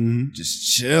 smoking, just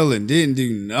chilling, didn't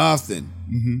do nothing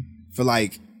for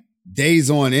like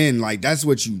days on end. Like that's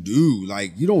what you do.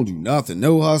 Like you don't do nothing,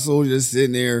 no hustle, just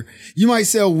sitting there. You might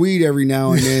sell weed every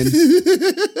now and then.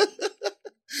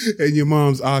 And your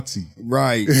mom's oxy,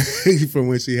 right? From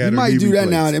when she had. You her might do that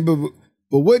plates. now and then,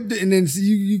 but what? And then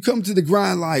you come to the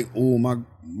grind like, oh my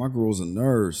girl's a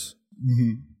nurse.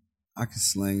 I can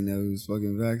sling those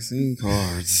fucking vaccine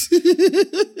cards.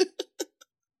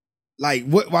 Like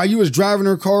what? While you was driving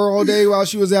her car all day while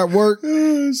she was at work,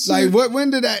 like what?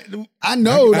 When did that? I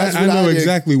know that's I what know did.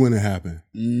 exactly when it happened.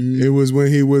 It was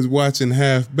when he was watching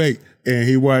Half Baked and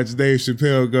he watched Dave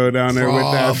Chappelle go down there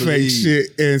with that fake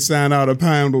shit and sign out a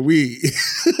pound of weed.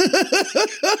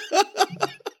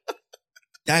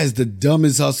 That is the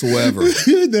dumbest hustle ever.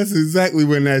 That's exactly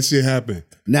when that shit happened.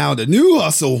 Now the new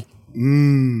hustle.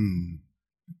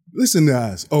 Listen to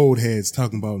us, old heads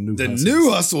talking about new hustles. New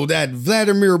hustle that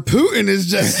Vladimir Putin is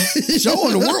just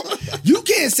showing the world. You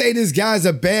can't say this guy's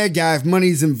a bad guy if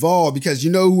money's involved, because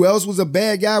you know who else was a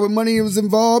bad guy with money was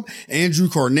involved? Andrew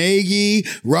Carnegie,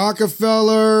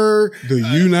 Rockefeller. The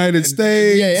United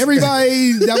States. Yeah,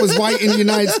 everybody that was white in the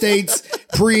United States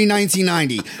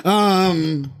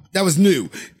pre-1990. That was new.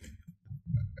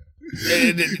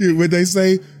 What they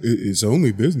say, it's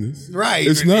only business. Right.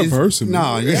 It's not personal.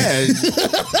 No, yeah.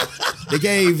 They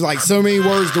gave like so many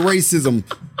words to racism.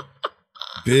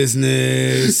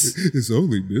 Business. It's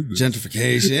only business.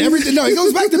 Gentrification. Everything. No, it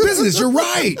goes back to business. You're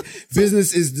right.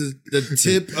 Business is the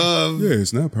tip of. Yeah,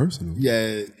 it's not personal. Yeah.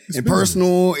 It's and business.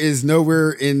 Personal is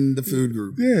nowhere in the food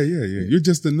group. Yeah. You're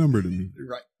just a number to me.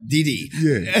 Right. DD.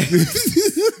 Yeah.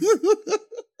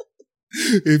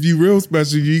 If you real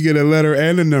special, you get a letter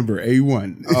and a number,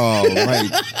 A1. Oh, right.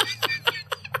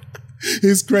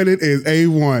 His credit is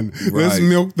A1. Right. Let's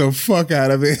milk the fuck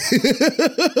out of it.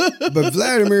 But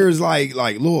Vladimir is like,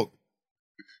 look,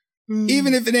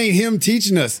 even if it ain't him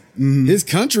teaching us, his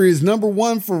country is number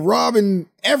one for robbing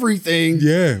everything.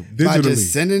 Yeah, digitally. By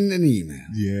just sending an email.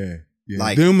 Yeah.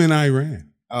 Like them in Iran.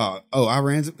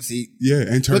 Iran's, see. Yeah,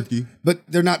 and Turkey. But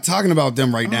they're not talking about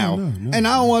them right now. No. And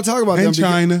I don't want to talk about them. And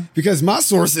China. Because my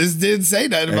sources didn't say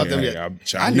that about them yet.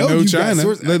 I know you China.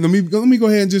 Let me go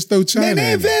ahead and just throw China. Man,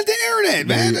 they invented the internet,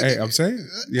 man. Hey, I'm saying.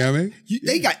 Yeah, I mean.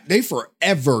 They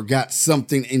forever got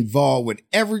something involved with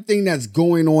everything that's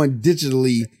going on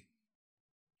digitally.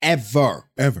 Ever.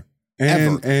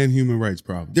 And human rights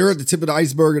problems. They're at the tip of the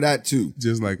iceberg of that too.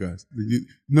 Just like us.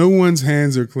 No one's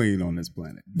hands are clean on this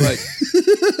planet. But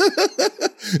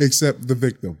except the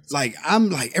victims. Like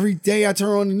I'm like every day I turn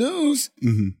on the news,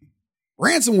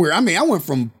 ransomware. I mean, I went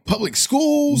from public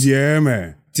schools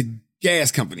man. to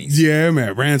gas companies. Yeah,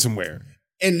 man. Ransomware.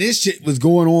 And this shit was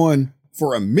going on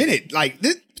for a minute. Like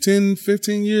this 10,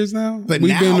 15 years now. But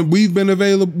we've been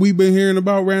available. We've been hearing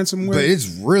about ransomware. But it's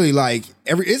really like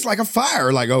it's like a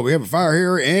fire. Like, oh, we have a fire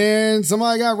here and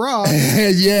somebody got robbed.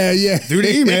 yeah. Through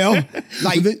the email.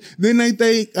 Like then they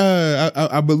think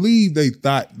I believe they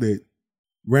thought that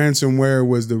ransomware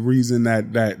was the reason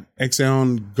that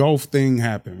Exxon Gulf thing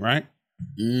happened, right?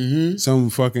 Some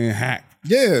fucking hack.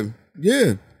 Yeah.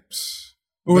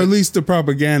 Or at least the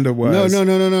propaganda was.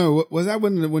 No. Was that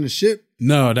when the ship?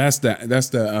 No, that's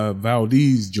the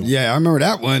Valdez joint. Yeah, I remember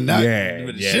that one.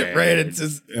 The ship ran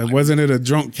into. Wasn't it a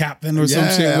drunk captain or some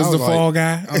shit? Was the fall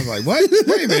guy? I was like, what?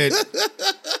 Wait a minute.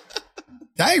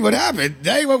 Dang, what happened?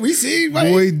 Dang, what we see?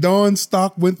 Boy, Dawn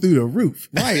stock went through the roof.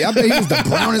 Right, I bet he was the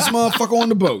brownest motherfucker on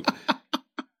the boat.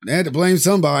 They had to blame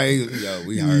somebody.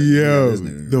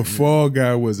 The fall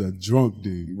guy was a drunk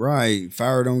dude. Right.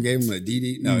 Fire gave him a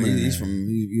DD. No,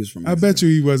 he was from. I bet you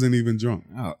he wasn't even drunk.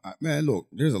 Oh, man, look,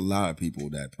 there's a lot of people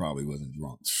that probably wasn't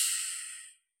drunk.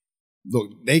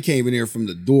 Look, they came in here from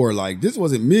the door like, this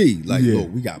wasn't me. Like,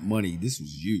 look, we got money. This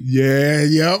was you. Yeah,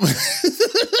 yep.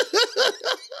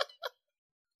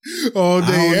 All day, I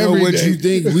don't every know what day. you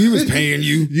think we was paying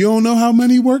you. You don't know how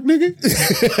money work, nigga?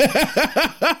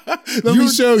 Let me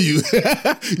show you. you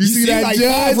see that like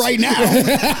judge right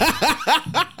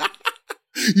now?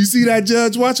 You see that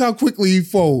judge? Watch how quickly he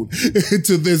fold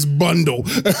to this bundle.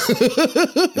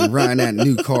 And riding that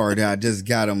new car that I just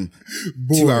got him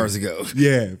 2 hours ago.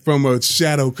 Yeah, from a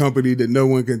shadow company that no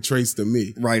one can trace to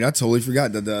me. Right, I totally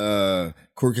forgot that the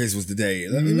court case was today.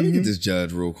 Let me get this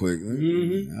judge real quick.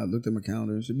 I looked at my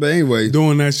calendar and shit. But anyway.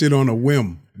 Doing that shit on a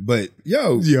whim. But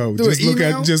yo,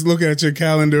 just look at your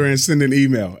calendar and send an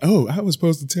email. Oh, I was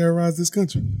supposed to terrorize this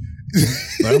country.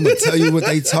 But I'm gonna tell you what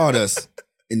they taught us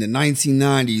in the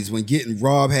 1990s when getting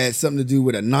robbed had something to do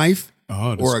with a knife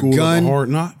or a gun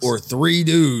or three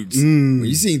dudes. When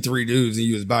you seen three dudes and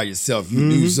you was by yourself, you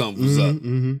knew something was up.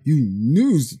 You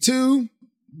knew two.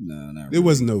 No, not really. There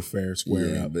was no fair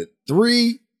square up. But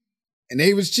three, and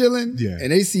they was chilling. Yeah.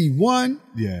 And they see one.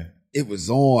 Yeah. It was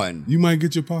on. You might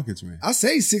get your pockets ran. I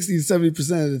say 60 to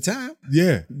 70% of the time.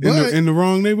 Yeah. In the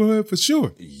wrong neighborhood for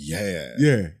sure. Yeah.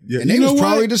 Yeah. And they was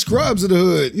probably the scrubs of the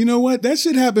hood. You know what? That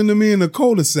shit happened to me in the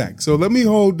cul-de-sac. So let me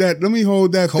hold that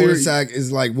Cul-de-sac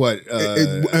is like what?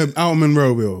 Out in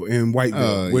Monroeville in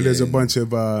Whiteville, where there's a bunch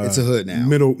of it's a hood now.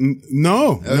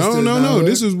 No.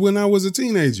 This is when I was a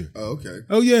teenager. Oh, okay.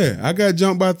 Oh yeah. I got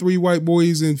jumped by 3 white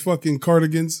boys in fucking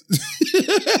cardigans.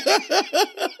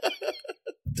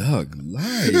 Doug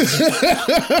Life.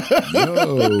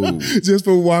 Yo. Just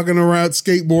for walking around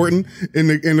skateboarding in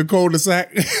the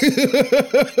cul-de-sac.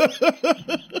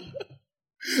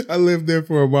 I lived there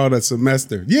for about a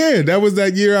semester. Yeah, that was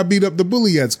that year I beat up the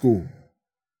bully at school.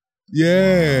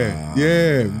 Yeah, wow.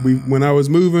 Yeah. When I was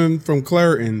moving from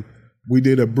Clareton, we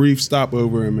did a brief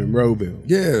stopover in Monroeville.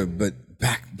 Yeah, but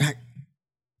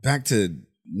back to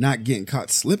not getting caught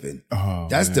slipping. Oh,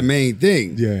 that's the main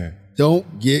thing. Yeah.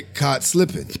 Don't get caught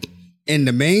slipping. And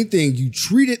the main thing, you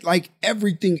treat it like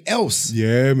everything else.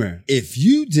 Yeah, man. If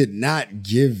you did not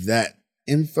give that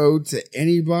info to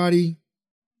anybody,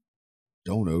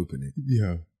 don't open it.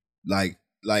 Yeah. Like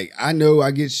I know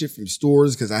I get shit from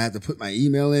stores because I have to put my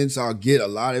email in, so I'll get a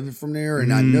lot of it from there.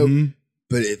 And I know,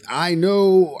 but if I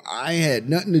know I had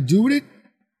nothing to do with it,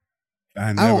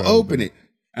 I don't open it.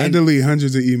 I delete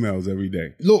hundreds of emails every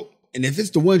day. Look, and if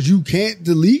it's the ones you can't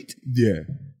delete, yeah.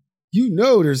 You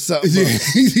know there's something.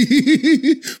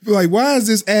 Yeah. Like, why is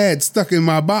this ad stuck in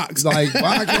my box? Like,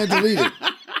 why I can't delete it?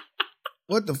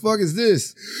 What the fuck is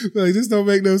this? Like, this don't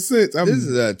make no sense. This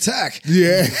is an attack.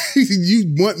 Yeah.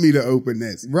 You want me to open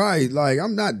this. Right. Like,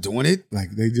 I'm not doing it.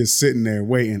 Like, they just sitting there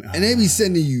waiting. And they be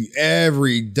sending you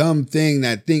every dumb thing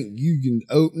that think you can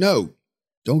no.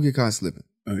 Don't get caught slipping.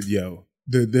 Yo,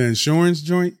 the insurance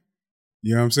joint,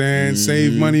 you know what I'm saying?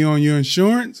 Save money on your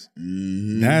insurance.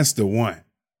 That's the one.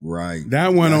 Right.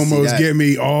 That one almost get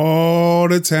me all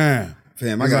the time.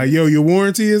 Fam, it's like, yo, your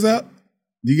warranty is up?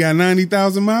 You got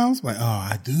 90,000 miles? Like, oh,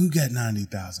 I do got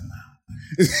 90,000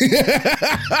 miles.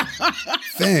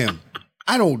 Fam,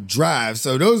 I don't drive,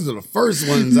 so those are the first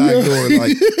ones I go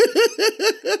like.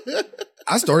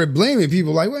 I started blaming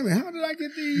people like, wait a minute, how did I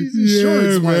get these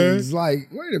insurance ones? Like,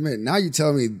 wait a minute, now you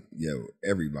tell me, yo,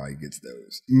 everybody gets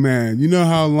those. Man, you know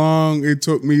how long it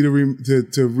took me to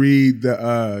read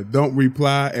the don't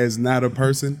reply as not a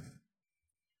person?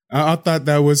 I thought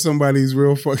that was somebody's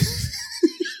real fucking...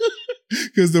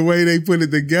 Because the way they put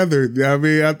it together, I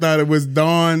mean, I thought it was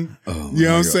Dawn. Oh, you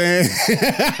know what I'm saying?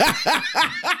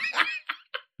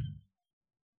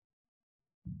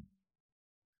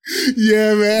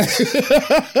 Yeah, man.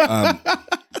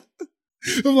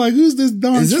 I'm like, who's this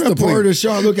Dawn? Is this the part of the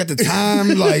show? I look at the time,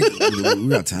 like, we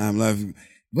got time left.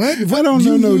 What? I don't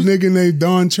know no nigga named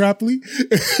Dawn Trapley.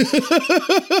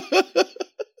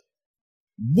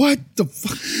 What the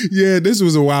fuck? Yeah, this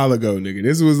was a while ago, nigga.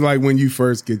 This was like when you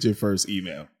first get your first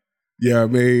email. Yeah, I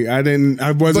mean,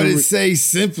 I wasn't. But it say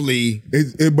simply.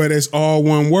 But it's all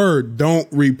one word.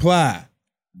 Don't reply.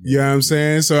 You know what I'm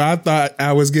saying? So I thought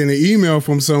I was getting an email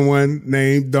from someone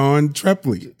named Dawn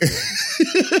Trepley.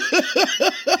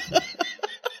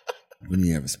 When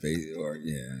you have a space, or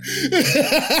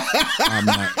I'm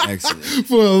not excellent.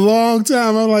 For a long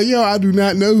time, I'm like, yo, I do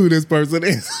not know who this person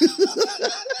is.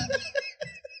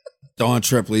 Dawn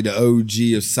Trepley, the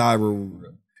OG of cyber.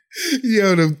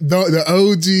 Yo, the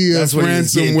OG of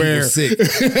ransomware.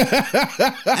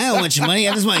 I don't want your money.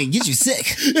 I just want to get you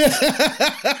sick.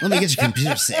 Let me get your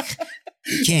computer sick.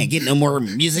 You can't get no more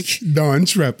music. Dawn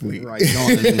Trepley. Right,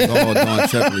 Dawn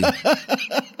Trepley.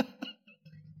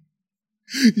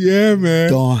 Yeah,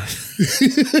 man. Dawn.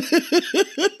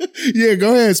 Yeah,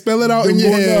 go ahead. Spell it out in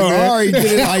your head. I already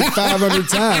did it like 500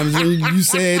 times. And you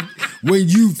said, when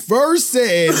you first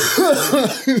said,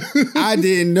 I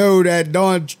didn't know that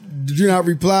Do Not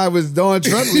Reply was Dawn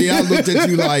Treadley, I looked at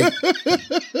you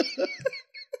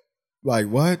like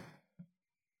what?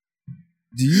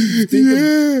 Do you think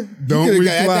don't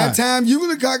reply. At that time, you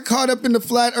would have got caught up in the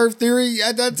flat earth theory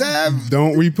at that time?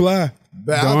 Don't reply.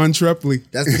 Dawn Trepley.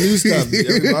 That's the new stuff.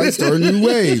 Everybody start a new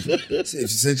wave.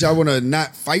 Since y'all want to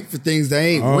not fight for things that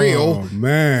ain't real,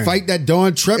 man. Fight that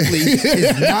Dawn Trepley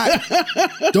is not.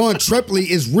 Dawn Trepley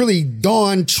is really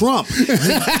Dawn Trump.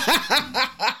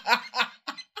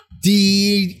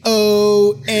 DONTR.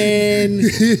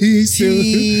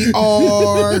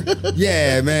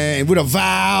 Yeah, man. With a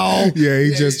vowel. Yeah,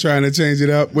 he's just trying to change it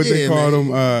up. What they called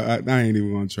him. I ain't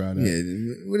even gonna try that. Yeah,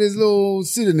 with his little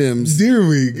synonyms. There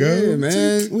we go. Yeah,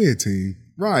 man. We're a team.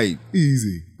 Right.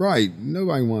 Easy. Right.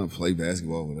 Nobody want to play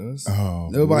basketball with us. Oh,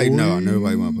 nobody want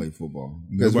to play football.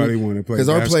 Nobody want to play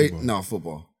basketball.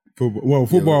 Football. Well,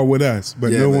 football with us,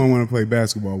 but no one want to play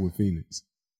basketball with Phoenix.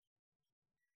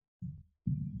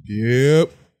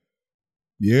 Yep.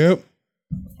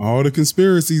 All the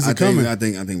conspiracies are coming. I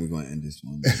think we're going to end this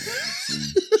one.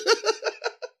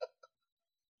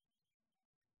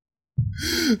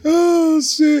 Oh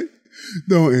shit!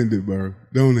 Don't end it, bro.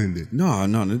 Don't end it. No.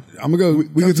 I'm gonna go.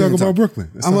 We can talk about Brooklyn.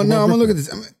 I'm gonna look at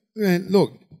this. Man,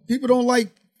 look, people don't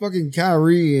like fucking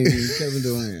Kyrie and Kevin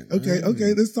Durant.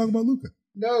 Okay. Let's talk about Luka.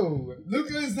 No,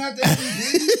 Luka is not the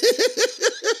MVP.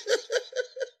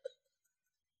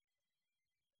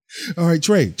 All right,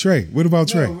 Trey. What about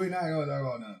Trey? No, we're not going to talk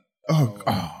about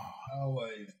that. Oh,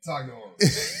 wait. Talk to him.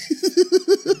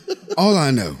 All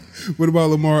I know. What about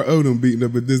Lamar Odom beating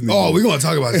up a Disney? Oh, we're going to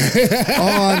talk about that.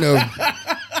 All I know.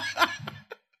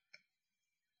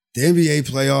 The NBA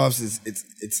playoffs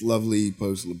it's lovely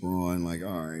post LeBron. Like,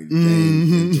 all right,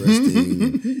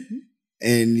 interesting.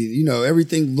 And you know,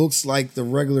 everything looks like the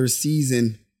regular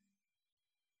season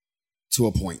to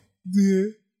a point.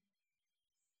 Yeah.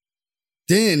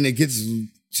 Then it gets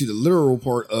to the literal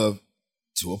part of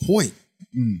to a point.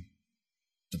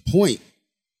 The point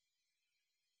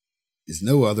is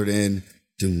no other than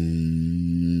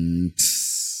who's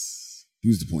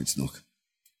the point, Snook?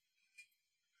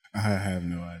 I have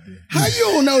no idea. How you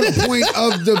don't know the point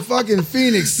of the fucking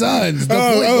Phoenix Suns?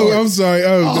 I'm sorry.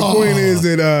 The point is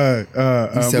that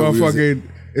motherfucking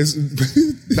it's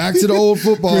back to the old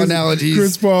football analogies.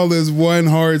 Chris Paul is one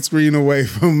hard screen away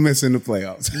from missing the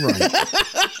playoffs. Right.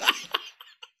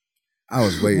 I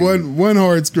was waiting. One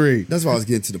hard screen. That's why I was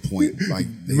getting to the point. Like,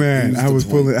 man, I was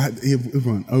pulling. It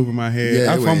went over my head.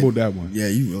 Yeah, I fumbled that one. Yeah,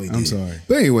 you really did. I'm sorry.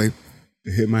 But anyway,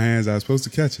 it hit my hands. I was supposed to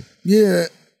catch it. Yeah,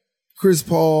 Chris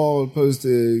Paul supposed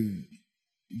to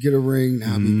get a ring.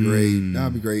 That'd be great.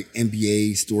 That'd be great.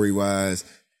 NBA story wise.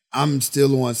 I'm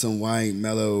still on some white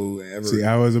mellow. See,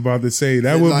 I was about to say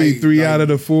that would be 3 out of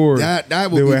the 4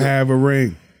 that would have a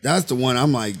ring. That's the one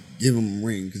I'm like, give him a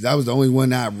ring, because that was the only one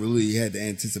that I really had the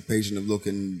anticipation of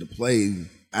looking to play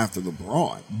after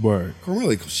LeBron. Word.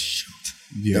 Carmelo can shoot.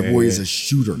 Yeah, that boy is a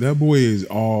shooter. That boy is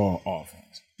all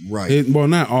offense. Right. Well,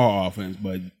 not all offense,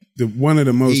 but one of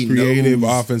the most creative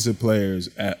offensive players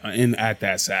at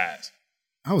that size.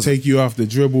 Take you off the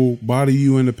dribble, body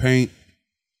you in the paint,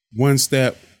 one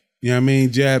step. You know what I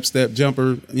mean? Jab, step,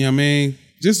 jumper. You know what I mean?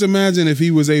 Just imagine if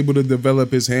he was able to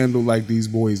develop his handle like these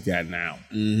boys got now.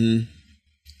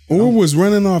 Or was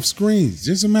running off screens.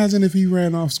 Just imagine if he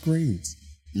ran off screens.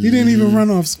 He didn't even run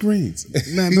off screens.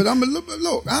 Man, but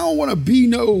look, I don't want to be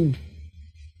no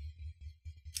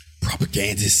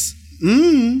propagandist.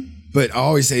 But I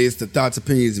always say it's the thoughts,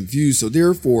 opinions, and views. So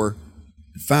therefore,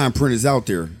 the fine print is out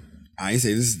there. I ain't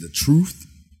say this is the truth.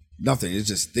 Nothing. It's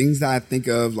just things that I think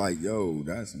of like, yo,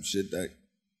 that's some shit that,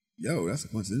 that's a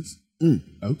coincidence.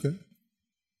 Okay.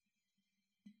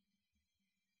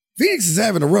 Phoenix is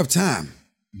having a rough time.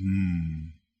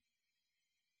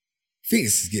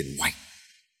 Phoenix is getting white.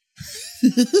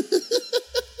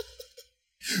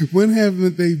 When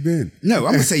haven't they been? No,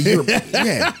 I'm going to say Europe.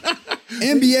 Yeah.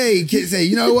 NBA can say,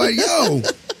 you know what? Yo,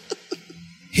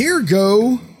 here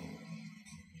go.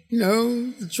 You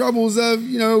know, the troubles of,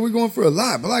 we're going for a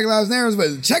lot. Black Lives Matter,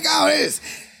 but check out this.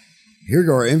 Here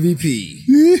go our MVP.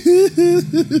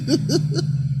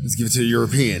 Let's give it to the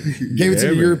European. Gave it to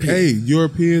the European. Hey,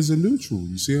 Europeans are neutral.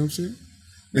 You see what I'm saying?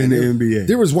 In the NBA,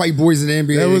 there was white boys in the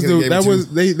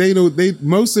NBA. They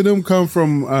most of them come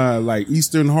from like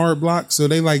Eastern Hard Block, so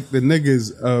they like the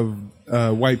niggas of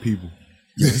white people.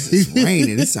 Yes, it's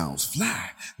raining. It sounds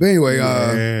fly. But anyway,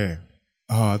 yeah.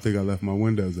 Oh, I think I left my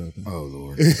windows open. Oh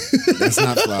Lord, that's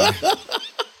not fly.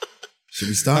 Should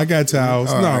we stop? I got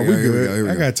towels. All no, right, we here good. we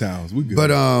go. I got towels. We good.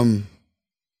 But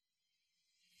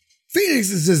Phoenix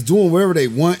is just doing whatever they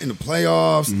want in the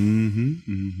playoffs.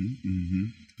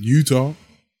 Utah.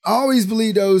 I always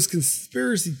believe those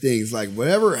conspiracy things, like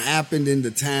whatever happened in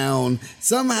the town,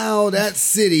 somehow that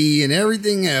city and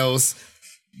everything else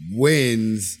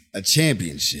wins a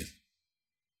championship.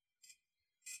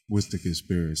 What's the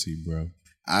conspiracy, bro?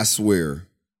 I swear,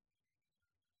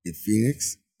 if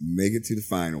Phoenix make it to the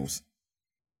finals,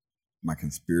 my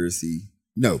conspiracy,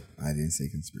 no, I didn't say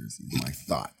conspiracy, my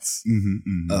thoughts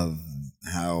of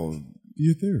how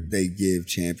your theory they give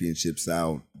championships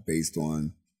out based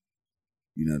on,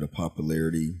 you know, the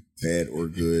popularity, bad or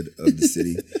good, of the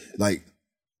city. Like,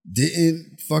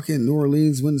 didn't fucking New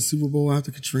Orleans win the Super Bowl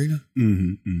after Katrina?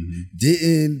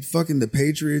 Didn't fucking the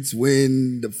Patriots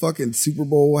win the fucking Super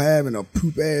Bowl having a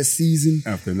poop ass season?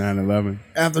 After 9/11?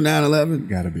 After 9/11?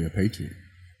 Gotta be a Patriot.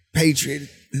 Patriot.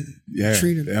 Yeah.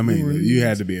 Katrina, I mean, you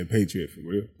had to be a Patriot for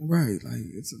real. Right. Like,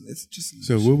 it's just.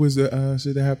 So what was the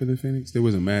shit that happened in Phoenix? There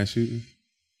was a mass shooting?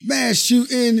 Mass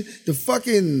shooting, the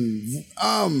fucking,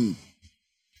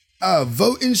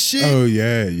 voting shit. Oh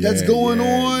yeah, that's going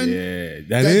on. Yeah,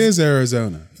 that's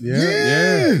Arizona.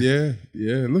 Yeah.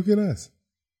 Look at us,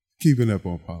 keeping up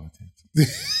on politics. Yeah,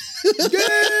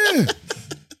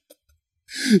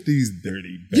 these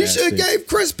dirty bastards. You should have gave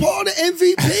Chris Paul the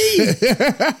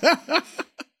MVP.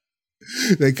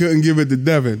 They couldn't give it to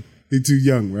Devin. He's too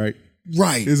young, right?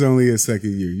 Right. It's only his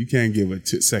second year. You can't give a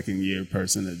second year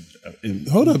person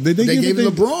hold up. Did they gave it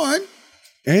LeBron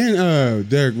and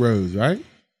Derrick Rose, right?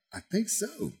 I think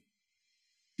so.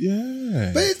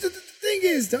 Yeah. But the thing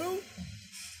is, though,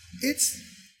 it's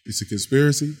a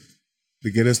conspiracy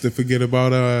to get us to forget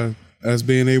about us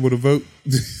being able to vote.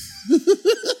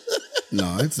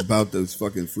 No, it's about those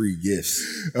fucking free gifts.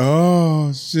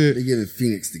 Oh shit! They giving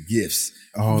Phoenix the gifts.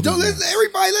 Oh,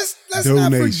 everybody, let's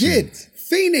not forget.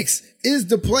 Phoenix is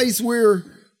the place where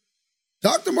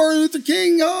Dr. Martin Luther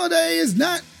King holiday is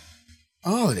not a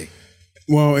holiday.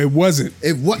 Well, it wasn't.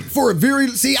 It was for a very.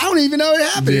 See, I don't even know it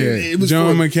happened. Yeah, it was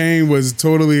John McCain was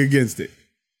totally against it.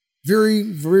 Very,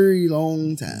 very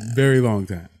long time. Very long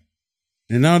time.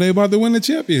 And now they about to win the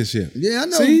championship. Yeah, I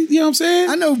know. See, you know what I'm saying?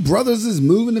 I know brothers is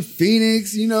moving to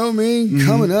Phoenix, you know what I mean?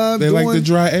 Coming up. They like the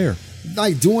dry air.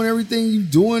 Like doing everything you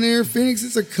doing there. Phoenix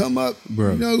is a come up,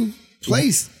 bro, you know,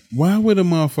 place. Why would a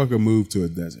motherfucker move to a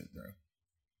desert, bro?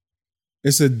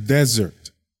 It's a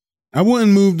desert. I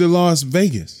wouldn't move to Las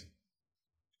Vegas.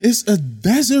 It's a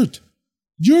desert.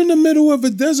 You're in the middle of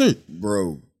a desert.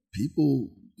 Bro, people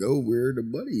go where the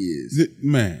buddy is.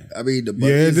 Man. I mean, the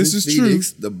buddy is in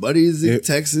Phoenix. True. The buddy is in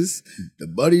Texas. The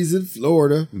buddy's in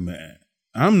Florida. Man,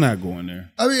 I'm not going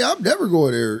there. I mean, I'm never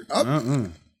going there.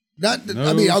 I'll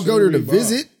go there to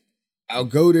visit. I'll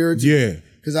go there.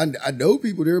 Because I know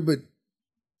people there, but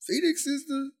Phoenix is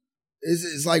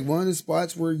it's like one of the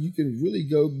spots where you can really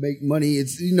go make money.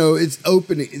 It's, you know, it's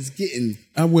open. It's getting.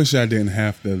 I wish I didn't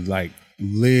have to like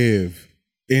live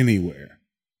anywhere.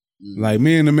 Like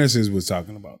me and the missus was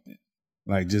talking about that.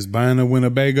 Like just buying a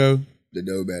Winnebago. The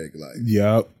nomadic life.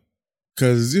 Yup.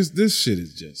 Cause this shit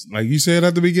is just like you said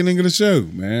at the beginning of the show,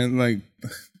 man. Like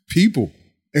people.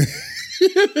 I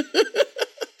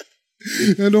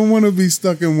don't want to be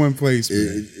stuck in one place,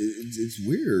 man. It's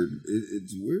weird.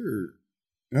 It's weird.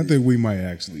 I think we might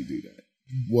actually do that.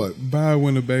 What? Buy a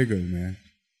Winnebago, man.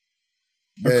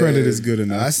 Our credit is good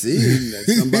enough. I see that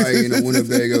somebody in a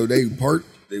Winnebago, they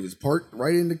was parked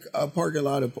right in the parking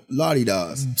lot of Lottie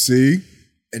Dawes. See?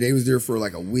 And they was there for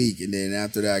like a week, and then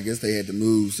after that, I guess they had to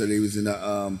move, so they was in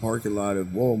the parking lot of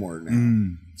Walmart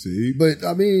now. See? But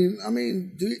I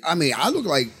look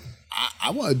like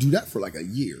I want to do that for like a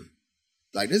year.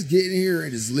 Like, let's get in here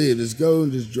and just live. Let's go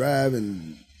and just drive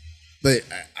and. But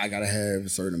I gotta have a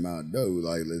certain amount of dough.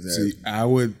 Like, let's have. See,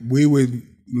 we would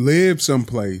live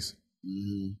someplace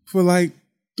for like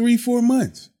 3-4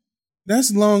 months.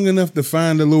 That's long enough to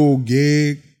find a little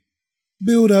gig,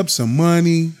 build up some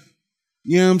money.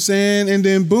 You know what I'm saying? And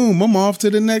then boom, I'm off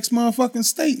to the next motherfucking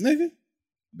state, nigga.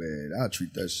 Man, I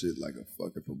treat that shit like a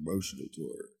fucking promotional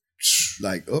tour.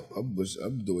 Like, I'm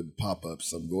doing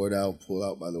pop-ups. I'm going out, pull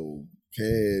out my little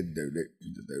CAD,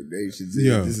 donations.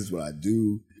 Yeah. This is what I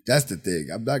do. That's the thing.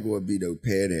 I'm not going to be no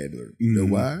panhandler. You know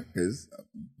why? Because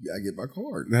I get my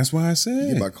card. That's why I said.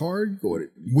 You get my card, go on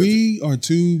it. We are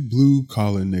two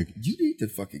blue-collar niggas. You need to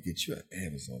fucking get you an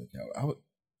Amazon account. I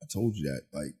told you that,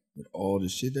 like, with all the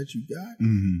shit that you got,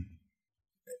 Amazon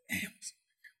account.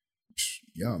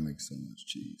 Y'all make so much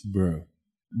cheese. Bro.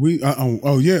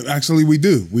 Actually, we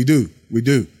do.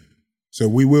 So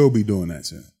we will be doing that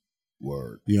soon.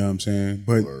 Word. You know what I'm saying?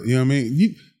 But, you know what I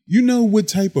mean? You know what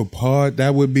type of pod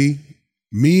that would be?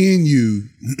 Me and you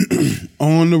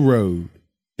on the road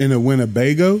in a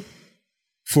Winnebago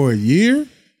for a year?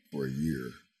 For a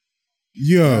year.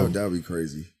 Yo. That would be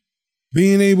crazy.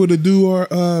 Being able to do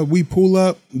our, we pull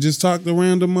up, just talk to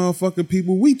random motherfucking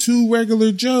people. We two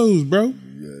regular Joes, bro.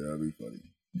 Yeah, that'd be funny.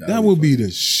 That would be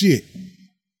the shit.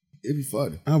 It'd be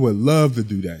fun. I would love to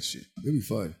do that shit. It'd be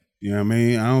fun. You know what I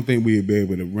mean? I don't think we'd be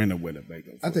able to rent a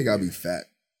Winnebago. I think I'd be fat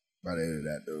by the end of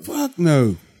that, though. Fuck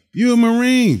no. You a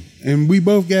Marine, and we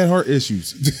both got heart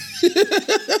issues.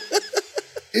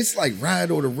 It's like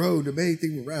ride on the road. The main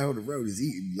thing with ride on the road is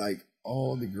eating like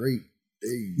all the great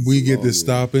things. We get to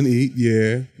stop and eat.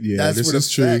 Yeah. That's this what is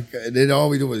true. And then all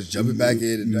we do is jumping back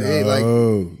in.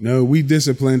 And No, we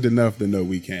disciplined enough to know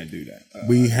we can't do that.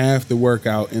 We have to work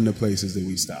out in the places that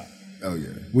we stop. Oh yeah,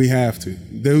 we have to.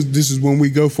 This is when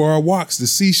we go for our walks to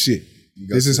see shit.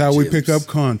 This is how we pick up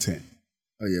content.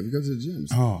 Oh yeah, we go to the gyms.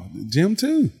 Oh, the gym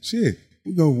too. Shit,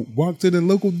 we go walk to the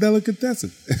local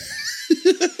delicatessen.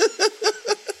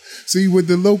 See what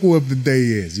the local of the day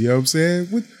is. You know what I'm saying?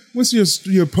 What's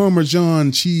your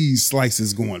Parmesan cheese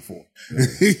slices going for?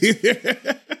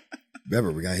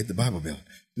 Remember, we gotta hit the Bible Belt.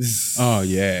 Oh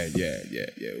yeah.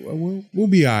 Well, we'll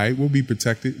be all right. We'll be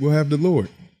protected. We'll have the Lord.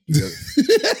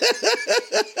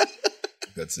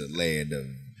 Go to the land of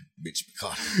bitch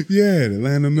pecan. Yeah, the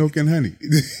land of milk and honey.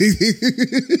 You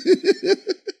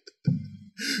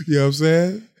know what I'm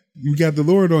saying? You got the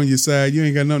Lord on your side. You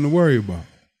ain't got nothing to worry about.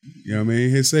 You know what I mean?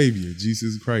 His Savior,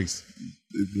 Jesus Christ,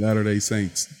 the Latter-day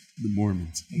Saints, the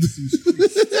Mormons.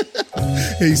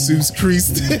 Jesus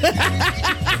Christ.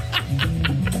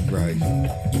 Right.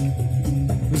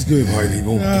 What's good, party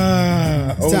people?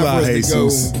 It's time for us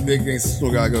Jesus. to go. Big things.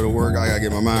 Still gotta go to work. I gotta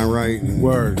get my mind right. And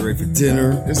Word. Ready for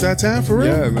dinner. It's that time for real?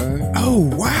 Yeah, man. Oh,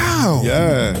 wow.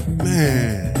 Yeah.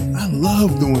 Man, I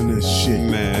love doing this shit.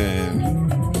 Man.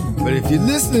 But if you're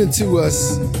listening to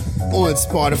us on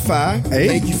Spotify,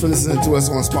 thank you for listening to us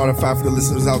on Spotify for the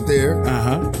listeners out there.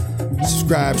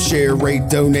 Subscribe, share, rate,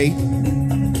 donate.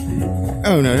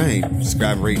 Oh, no, that ain't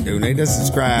subscribe, rate, donate. That's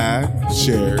subscribe.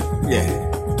 Share. Yeah.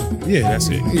 Yeah, that's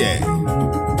it. Yeah.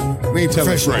 We ain't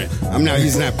professional. I'm not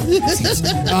using that.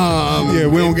 Yeah,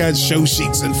 we don't got show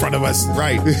sheets in front of us.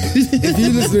 Right. If you're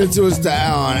listening to us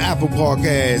on Apple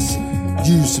Podcasts,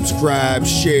 you subscribe,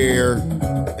 share,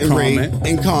 and rate,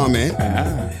 and comment.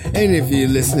 And if you're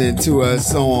listening to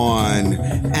us on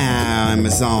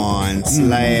Amazon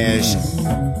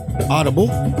 /Audible,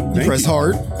 you press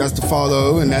heart. That's to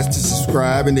follow, and that's to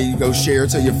subscribe, and then you go share,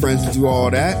 tell your friends to do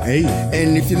all that.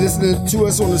 And if you're listening to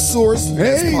us on the source,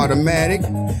 that's Podomatic.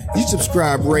 You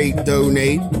subscribe, rate,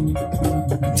 donate,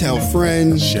 tell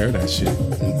friends, share that shit.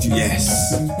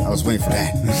 Yes, I was waiting for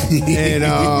that. And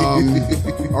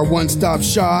our one-stop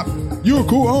shop,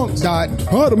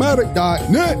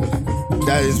 YourCoolUnks.Podomatic.net.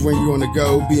 That is when you're on the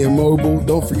go, being mobile.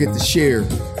 Don't forget to share.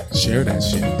 Share that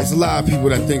shit. There's a lot of people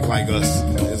that think like us.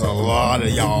 There's a lot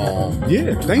of y'all.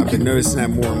 Yeah, thank I've been noticing that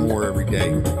more and more every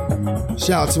day.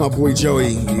 Shout out to my boy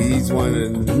Joey. He's one of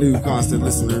the new constant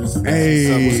listeners.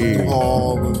 Hey. What's up to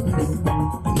Paul? A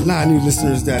lot of new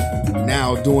listeners that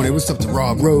now doing it. What's up to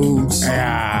Rob Rhodes?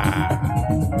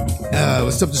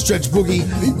 What's up to Stretch Boogie?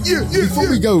 Before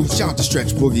we go, shout out to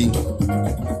Stretch Boogie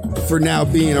for now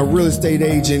being a real estate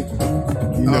agent.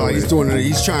 He's doing it.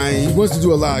 He wants to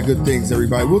do a lot of good things,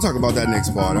 everybody. We'll talk about that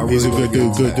next part. He's a good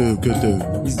dude.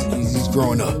 He's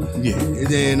growing up. Yeah. And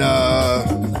then,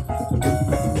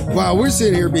 while we're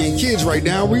sitting here being kids right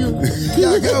now, we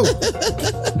gotta go.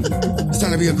 It's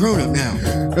time to be a grown-up now.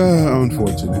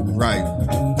 Unfortunate. Right.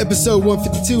 Episode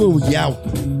 152, and we out.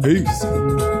 Peace.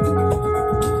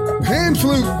 Hand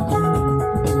flute.